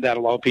understand that. A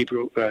lot of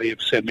people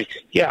have said to me,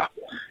 yeah,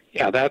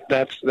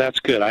 that's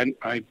good.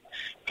 I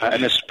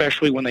and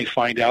especially when they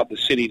find out the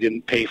city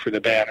didn't pay for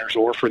the banners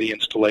or for the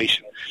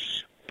installation.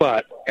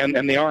 But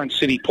and they are in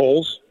city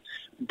polls,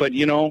 but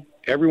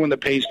everyone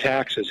that pays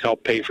taxes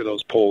help pay for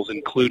those polls,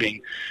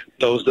 including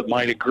those that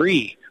might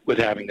agree with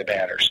having the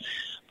banners.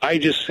 I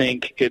just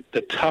think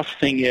the tough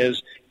thing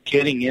is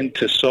getting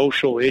into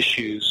social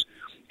issues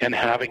and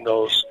having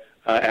those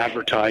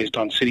advertised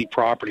on city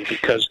property,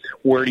 because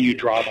where do you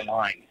draw the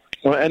line?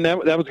 Well, and that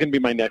was going to be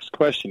my next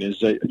question: is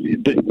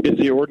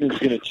the ordinance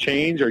going to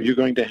change? Are you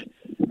going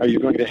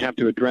to have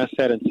to address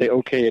that and say,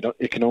 okay,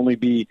 it can only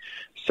be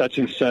such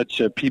and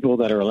such people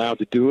that are allowed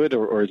to do it,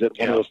 or is it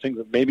one of those things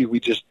that maybe we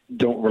just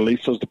don't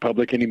release those to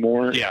public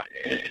anymore? Yeah,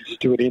 and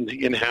just do it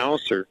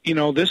in-house, or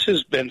this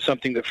has been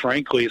something that,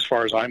 frankly, as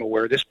far as I'm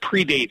aware, this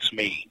predates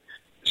me.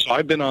 So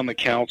I've been on the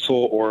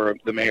council or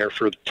the mayor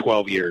for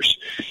 12 years,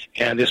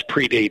 and this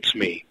predates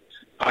me.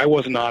 I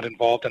was not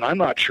involved, and I'm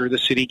not sure the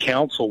city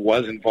council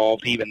was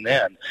involved even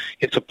then.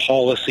 It's a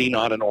policy,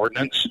 not an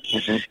ordinance.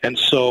 Mm-hmm. And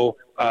so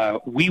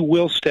we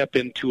will step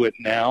into it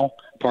now,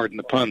 pardon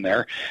the pun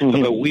there,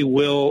 but we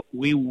will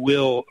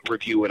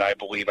review it, I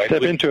believe.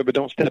 Step into it, but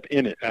don't step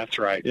in it. That's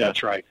right,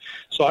 That's right.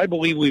 So I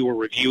believe we will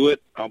review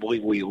it. I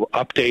believe we will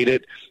update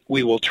it.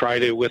 We will try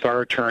to, with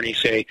our attorney,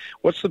 say,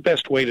 what's the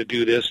best way to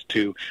do this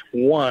to,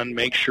 one,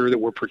 make sure that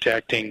we're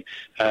protecting,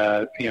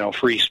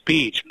 free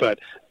speech,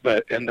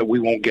 and that we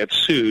won't get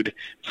sued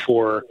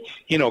for,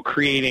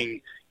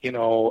 creating,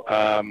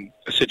 a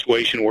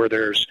situation where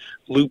there's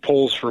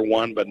loopholes for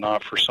one but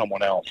not for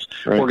someone else.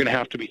 Right. We're going to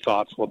have to be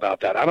thoughtful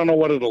about that. I don't know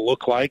what it'll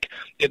look like.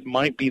 It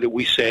might be that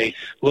we say,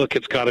 look,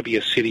 it's got to be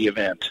a city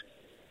event.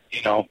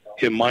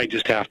 It might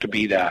just have to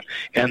be that.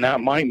 And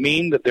that might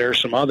mean that there are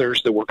some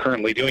others that we're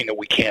currently doing that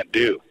we can't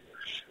do.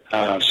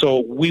 So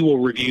we will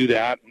review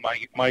that.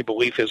 My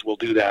belief is we'll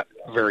do that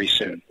very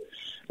soon.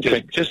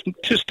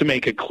 Just to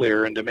make it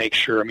clear and to make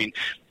sure. I mean,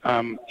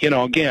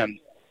 again,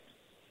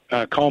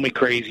 call me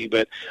crazy,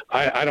 but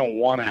I don't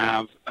want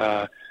to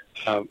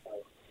have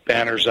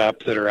banners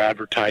up that are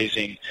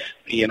advertising,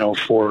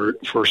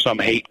 for some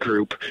hate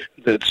group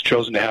that's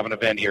chosen to have an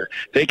event here.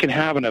 They can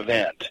have an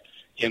event.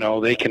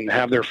 They can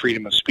have their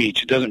freedom of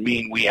speech. It doesn't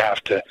mean we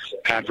have to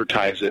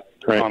advertise it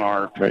on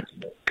our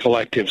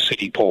collective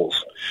city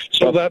polls.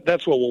 So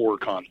that's what we'll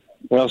work on.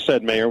 Well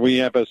said, Mayor. We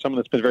have someone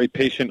that's been very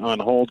patient on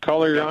hold.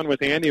 Caller, you're on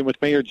with Andy and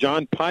with Mayor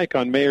Jon Pike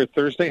on Mayor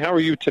Thursday. How are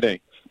you today?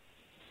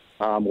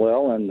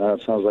 Well, and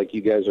it sounds like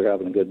you guys are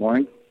having a good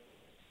morning.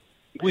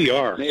 We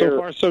are. Mayor, so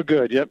far, so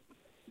good, yep.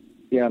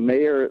 Yeah,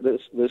 Mayor,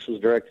 this is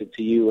directed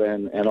to you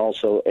and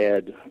also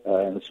Ed,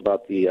 and it's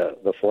about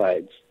the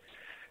flags.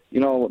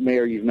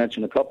 Mayor, you've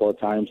mentioned a couple of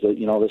times that,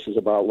 this is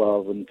about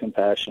love and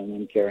compassion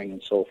and caring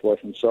and so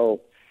forth.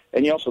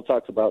 And you also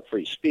talked about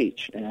free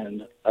speech,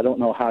 and I don't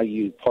know how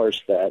you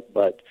parse that,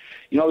 but,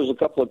 there's a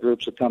couple of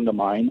groups that come to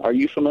mind. Are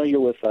you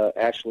familiar with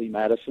Ashley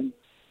Madison?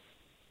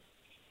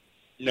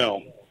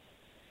 No.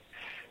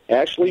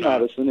 Ashley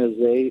Madison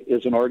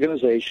is an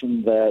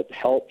organization that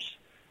helps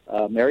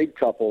married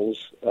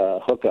couples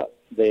hook up.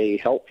 They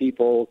help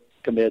people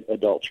commit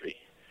adultery.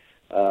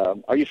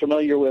 Are you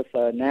familiar with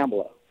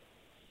NAMBLA?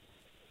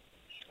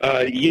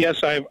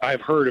 Yes,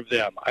 I've heard of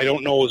them. I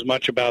don't know as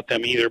much about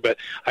them either, but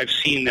I've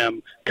seen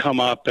them come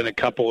up in a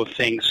couple of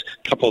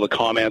the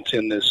comments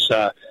in this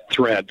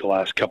thread the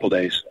last couple of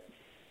days.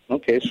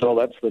 Okay, so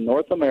that's the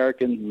North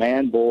American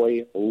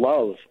Man-Boy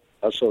Love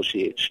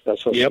Association.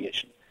 Yep.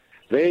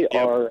 They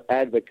are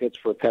advocates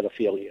for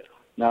pedophilia.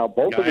 Now,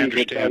 both of these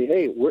would say,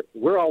 hey,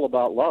 we're all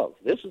about love.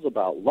 This is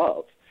about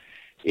love.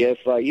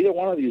 If either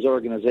one of these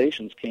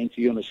organizations came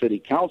to you in the city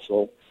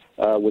council,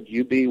 would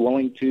you be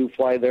willing to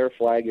fly their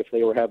flag if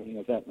they were having an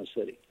event in the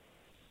city?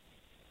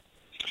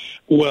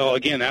 Well,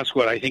 again, that's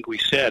what I think we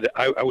said.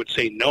 I would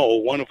say no.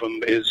 One of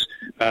them is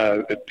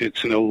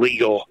it's an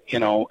illegal,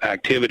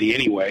 activity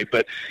anyway.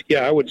 But yeah,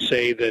 I would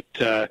say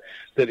that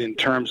in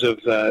terms of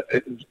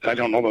I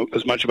don't know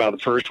as much about the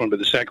first one, but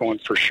the second one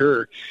for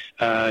sure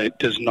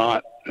does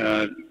not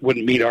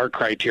wouldn't meet our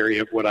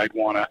criteria of what I'd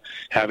want to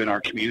have in our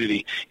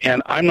community.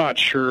 And I'm not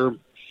sure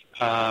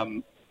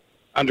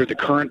under the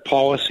current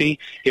policy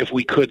if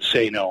we could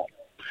say no.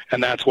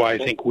 And that's why I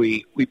think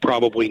we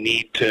probably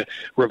need to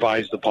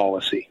revise the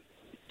policy.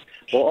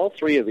 Well, all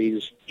three of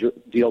these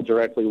deal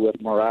directly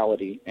with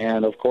morality.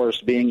 And, of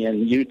course, being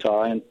in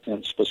Utah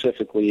and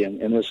specifically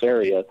in this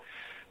area,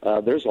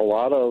 there's a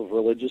lot of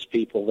religious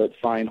people that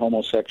find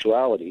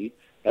homosexuality,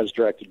 as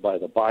directed by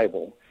the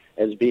Bible,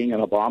 as being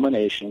an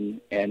abomination,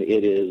 and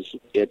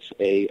it's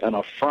an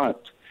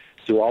affront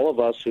to all of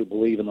us who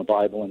believe in the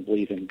Bible and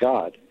believe in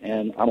God.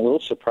 And I'm a little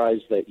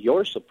surprised that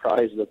you're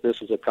surprised that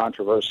this is a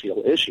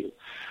controversial issue.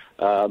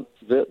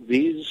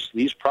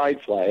 These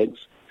pride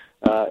flags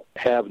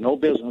have no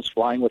business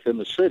flying within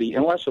the city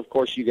unless, of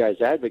course, you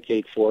guys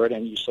advocate for it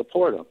and you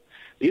support them.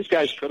 These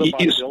guys could have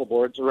bought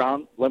billboards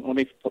around. Let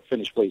me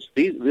finish, please.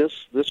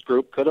 This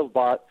group could have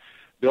bought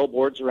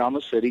billboards around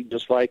the city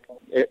just like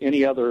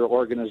any other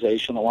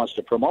organization that wants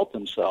to promote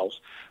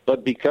themselves.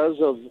 But because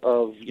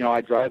of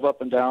I drive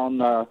up and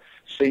down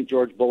St.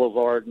 George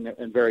Boulevard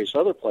and various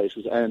other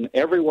places, and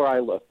everywhere I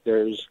look,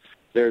 there's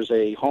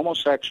a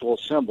homosexual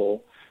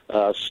symbol,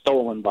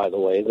 stolen, by the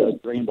way. The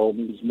rainbow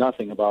means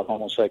nothing about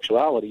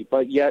homosexuality,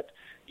 but yet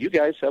you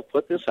guys have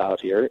put this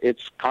out here.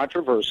 It's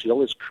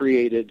controversial. It's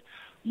created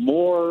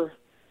more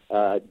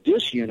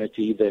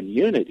disunity than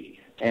unity.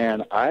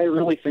 And I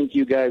really think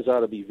you guys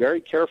ought to be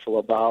very careful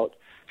about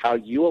how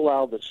you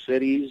allow the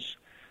city's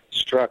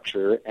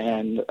structure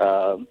and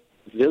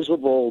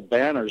visible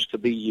banners to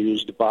be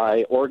used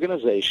by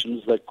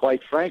organizations that,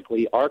 quite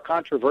frankly, are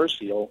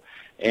controversial,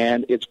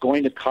 and it's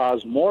going to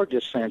cause more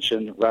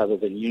dissension rather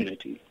than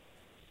unity.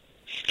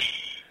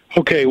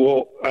 Okay,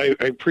 well, I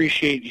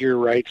appreciate your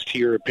rights to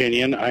your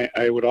opinion.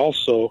 I would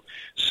also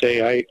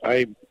say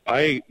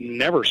I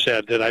never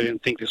said that I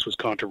didn't think this was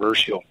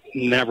controversial.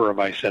 Never have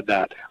I said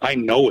that. I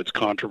know it's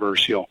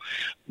controversial.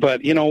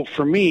 But,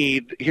 for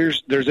me,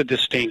 there's a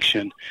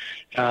distinction,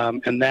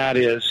 and that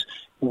is,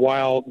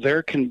 while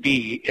there can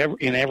be,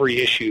 in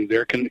every issue,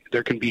 there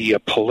can be a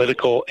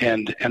political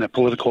end and a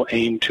political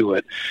aim to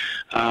it.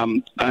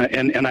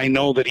 And I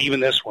know that even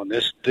this one,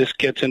 this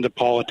gets into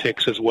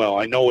politics as well.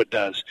 I know it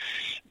does.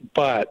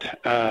 But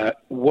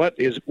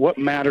what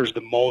matters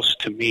the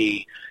most to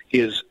me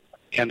is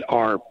and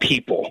are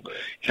people.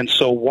 And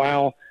so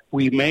while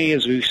we may,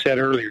 as we said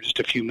earlier just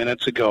a few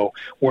minutes ago,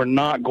 we're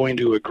not going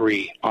to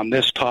agree on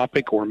this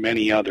topic or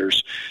many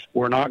others.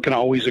 We're not going to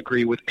always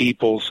agree with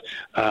people's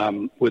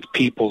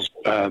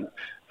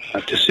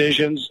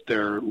decisions,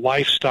 their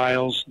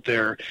lifestyles,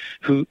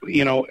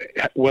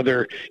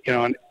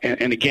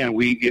 and again,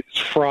 it's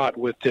fraught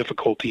with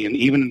difficulty, and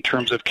even in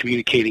terms of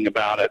communicating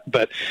about it.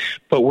 But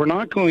we're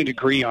not going to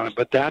agree on it.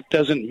 But that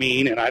doesn't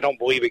mean, and I don't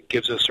believe it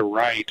gives us a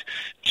right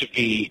to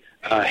be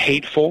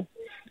hateful.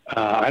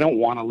 I don't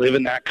want to live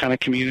in that kind of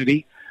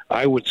community.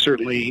 I would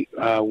certainly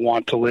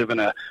want to live in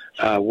a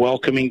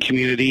welcoming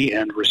community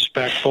and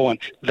respectful, and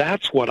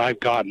that's what I've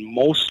gotten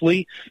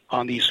mostly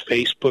on these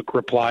Facebook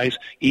replies,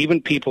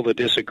 even people that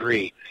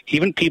disagree,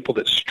 even people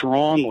that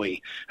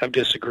strongly have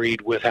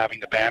disagreed with having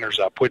the banners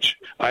up, which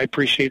I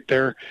appreciate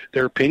their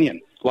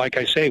opinion. Like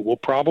I say, we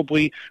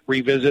will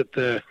revisit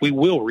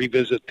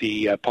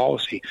the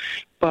policy,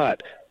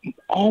 but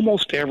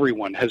almost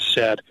everyone has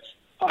said,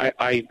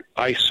 I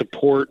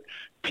support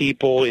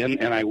people and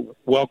I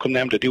welcome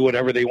them to do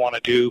whatever they want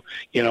to do,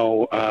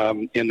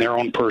 in their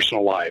own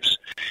personal lives.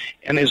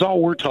 And as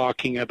all we're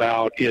talking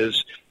about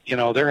is,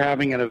 they're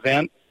having an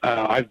event.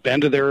 I've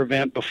been to their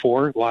event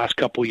before the last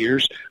couple of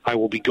years. I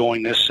will be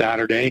going this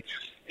Saturday.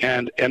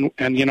 And it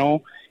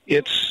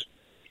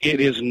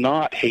is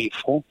not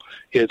hateful.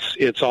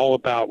 It's all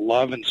about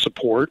love and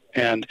support.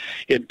 And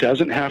it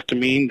doesn't have to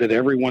mean that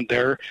everyone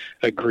there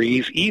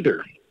agrees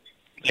either.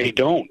 They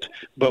don't.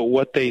 But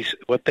what they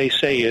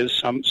say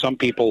is, some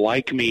people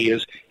like me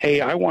is,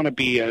 hey, I want to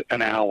be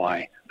an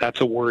ally.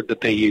 That's a word that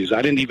they use.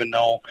 I didn't even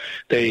know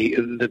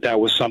that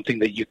was something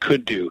that you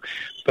could do.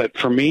 But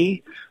for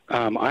me,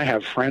 I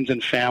have friends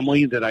and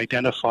family that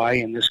identify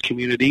in this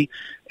community,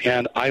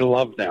 and I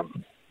love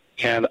them.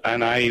 And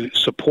I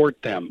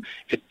support them.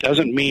 It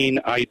doesn't mean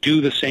I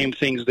do the same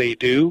things they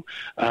do.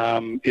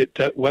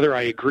 Whether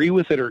I agree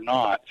with it or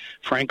not,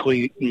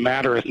 frankly,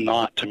 mattereth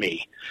not to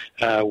me.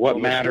 What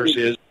matters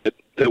is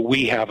that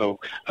we have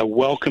a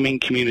welcoming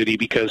community,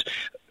 because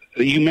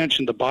you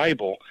mentioned the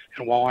Bible,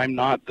 and while I'm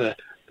not the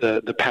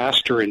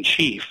pastor in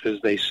chief,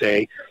 as they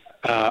say,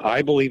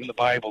 I believe in the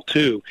Bible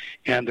too,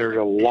 and there's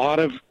a lot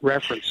of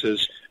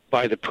references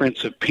by the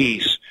Prince of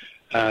Peace,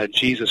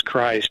 Jesus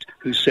Christ,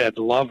 who said,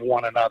 love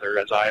one another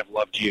as I have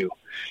loved you.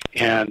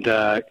 And,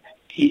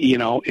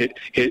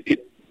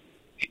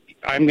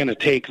 I'm going to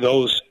take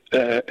those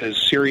as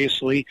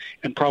seriously,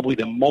 and probably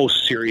the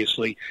most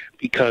seriously,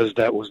 because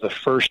that was the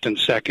first and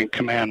second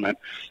commandment,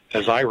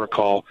 as I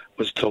recall,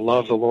 was to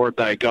love the Lord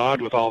thy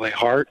God with all thy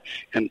heart,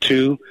 and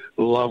to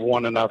love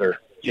one another,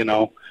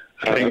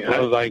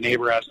 love thy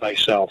neighbor as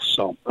thyself.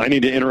 So I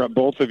need to interrupt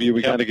both of you.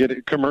 We got to get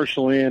a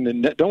commercial in,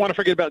 and don't want to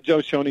forget about Joe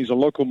Shoney. He's a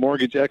local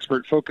mortgage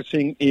expert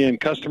focusing in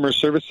customer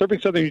service, serving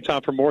Southern Utah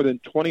for more than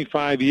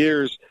 25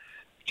 years.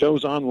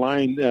 Joe's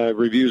online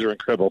reviews are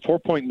incredible.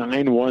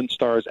 4.91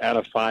 stars out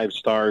of 5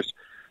 stars.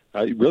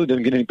 It really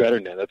doesn't get any better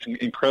than that. That's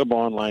incredible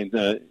online.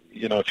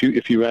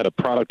 If you had a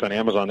product on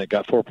Amazon that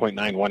got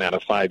 4.91 out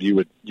of 5, you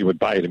would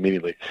buy it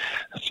immediately.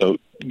 So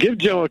give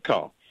Joe a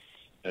call.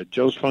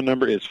 Joe's phone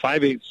number is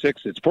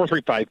 586. It's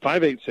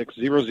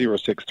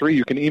 435-586-0063.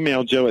 You can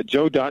email Joe at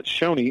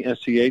joe.shoney,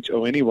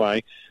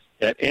 SCHONEY,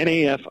 at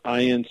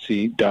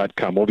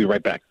nafinc.com. We'll be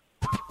right back.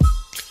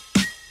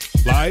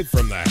 Live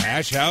from the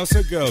Hash House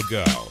a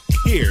Go-Go,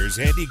 here's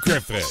Andy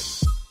Griffin.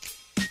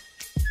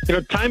 You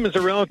know, time is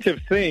a relative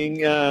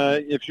thing.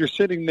 If you're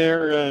sitting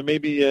there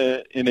maybe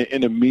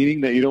in a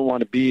meeting that you don't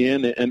want to be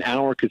in, an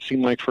hour could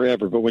seem like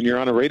forever. But when you're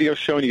on a radio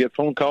show and you get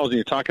phone calls and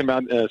you're talking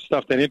about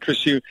stuff that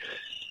interests you,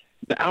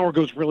 the hour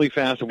goes really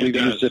fast, and we've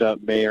used it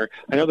up, Mayor.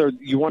 I know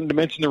you wanted to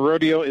mention the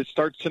rodeo. It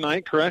starts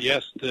tonight, correct?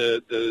 Yes,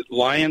 the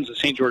Lions, the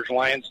St. George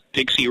Lions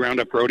Dixie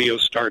Roundup Rodeo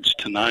starts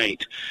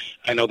tonight.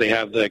 I know they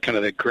have the kind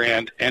of the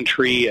grand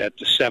entry at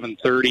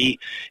 7:30,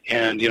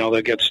 and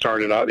they'll get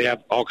started out. They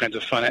have all kinds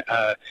of fun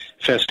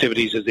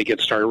festivities as they get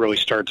started. It really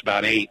starts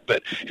about 8.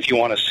 But if you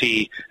want to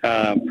see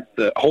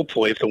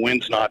hopefully if the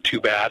wind's not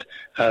too bad,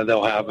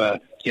 they'll have a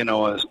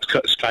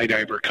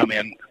skydiver come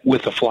in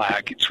with a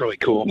flag. It's really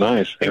cool.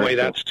 Nice. Anyway,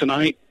 that's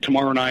tonight,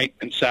 tomorrow night,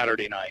 and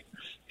Saturday night.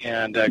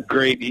 And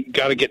great. You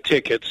got to get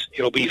tickets.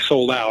 It'll be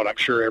sold out, I'm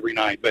sure, every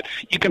night, but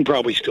you can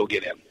probably still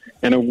get in.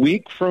 And a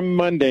week from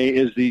Monday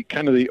is the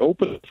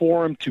open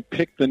forum to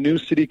pick the new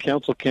city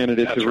council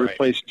candidate to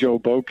replace Joe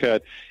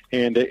Bocut.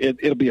 And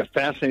it'll be a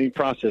fascinating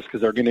process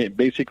because they're going to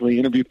basically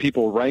interview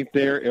people right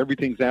there.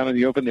 Everything's out in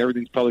the open.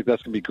 Everything's public.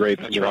 That's going to be great.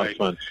 That's right.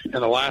 A lot of fun.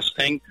 And the last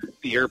thing,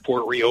 the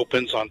airport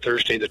reopens on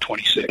Thursday the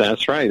 26th.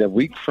 That's right, a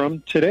week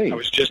from today. I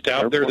was just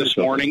out there this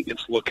morning.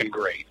 It's looking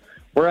great.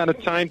 We're out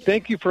of time.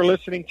 Thank you for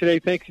listening today.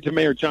 Thank you to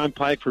Mayor Jon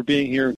Pike for being here.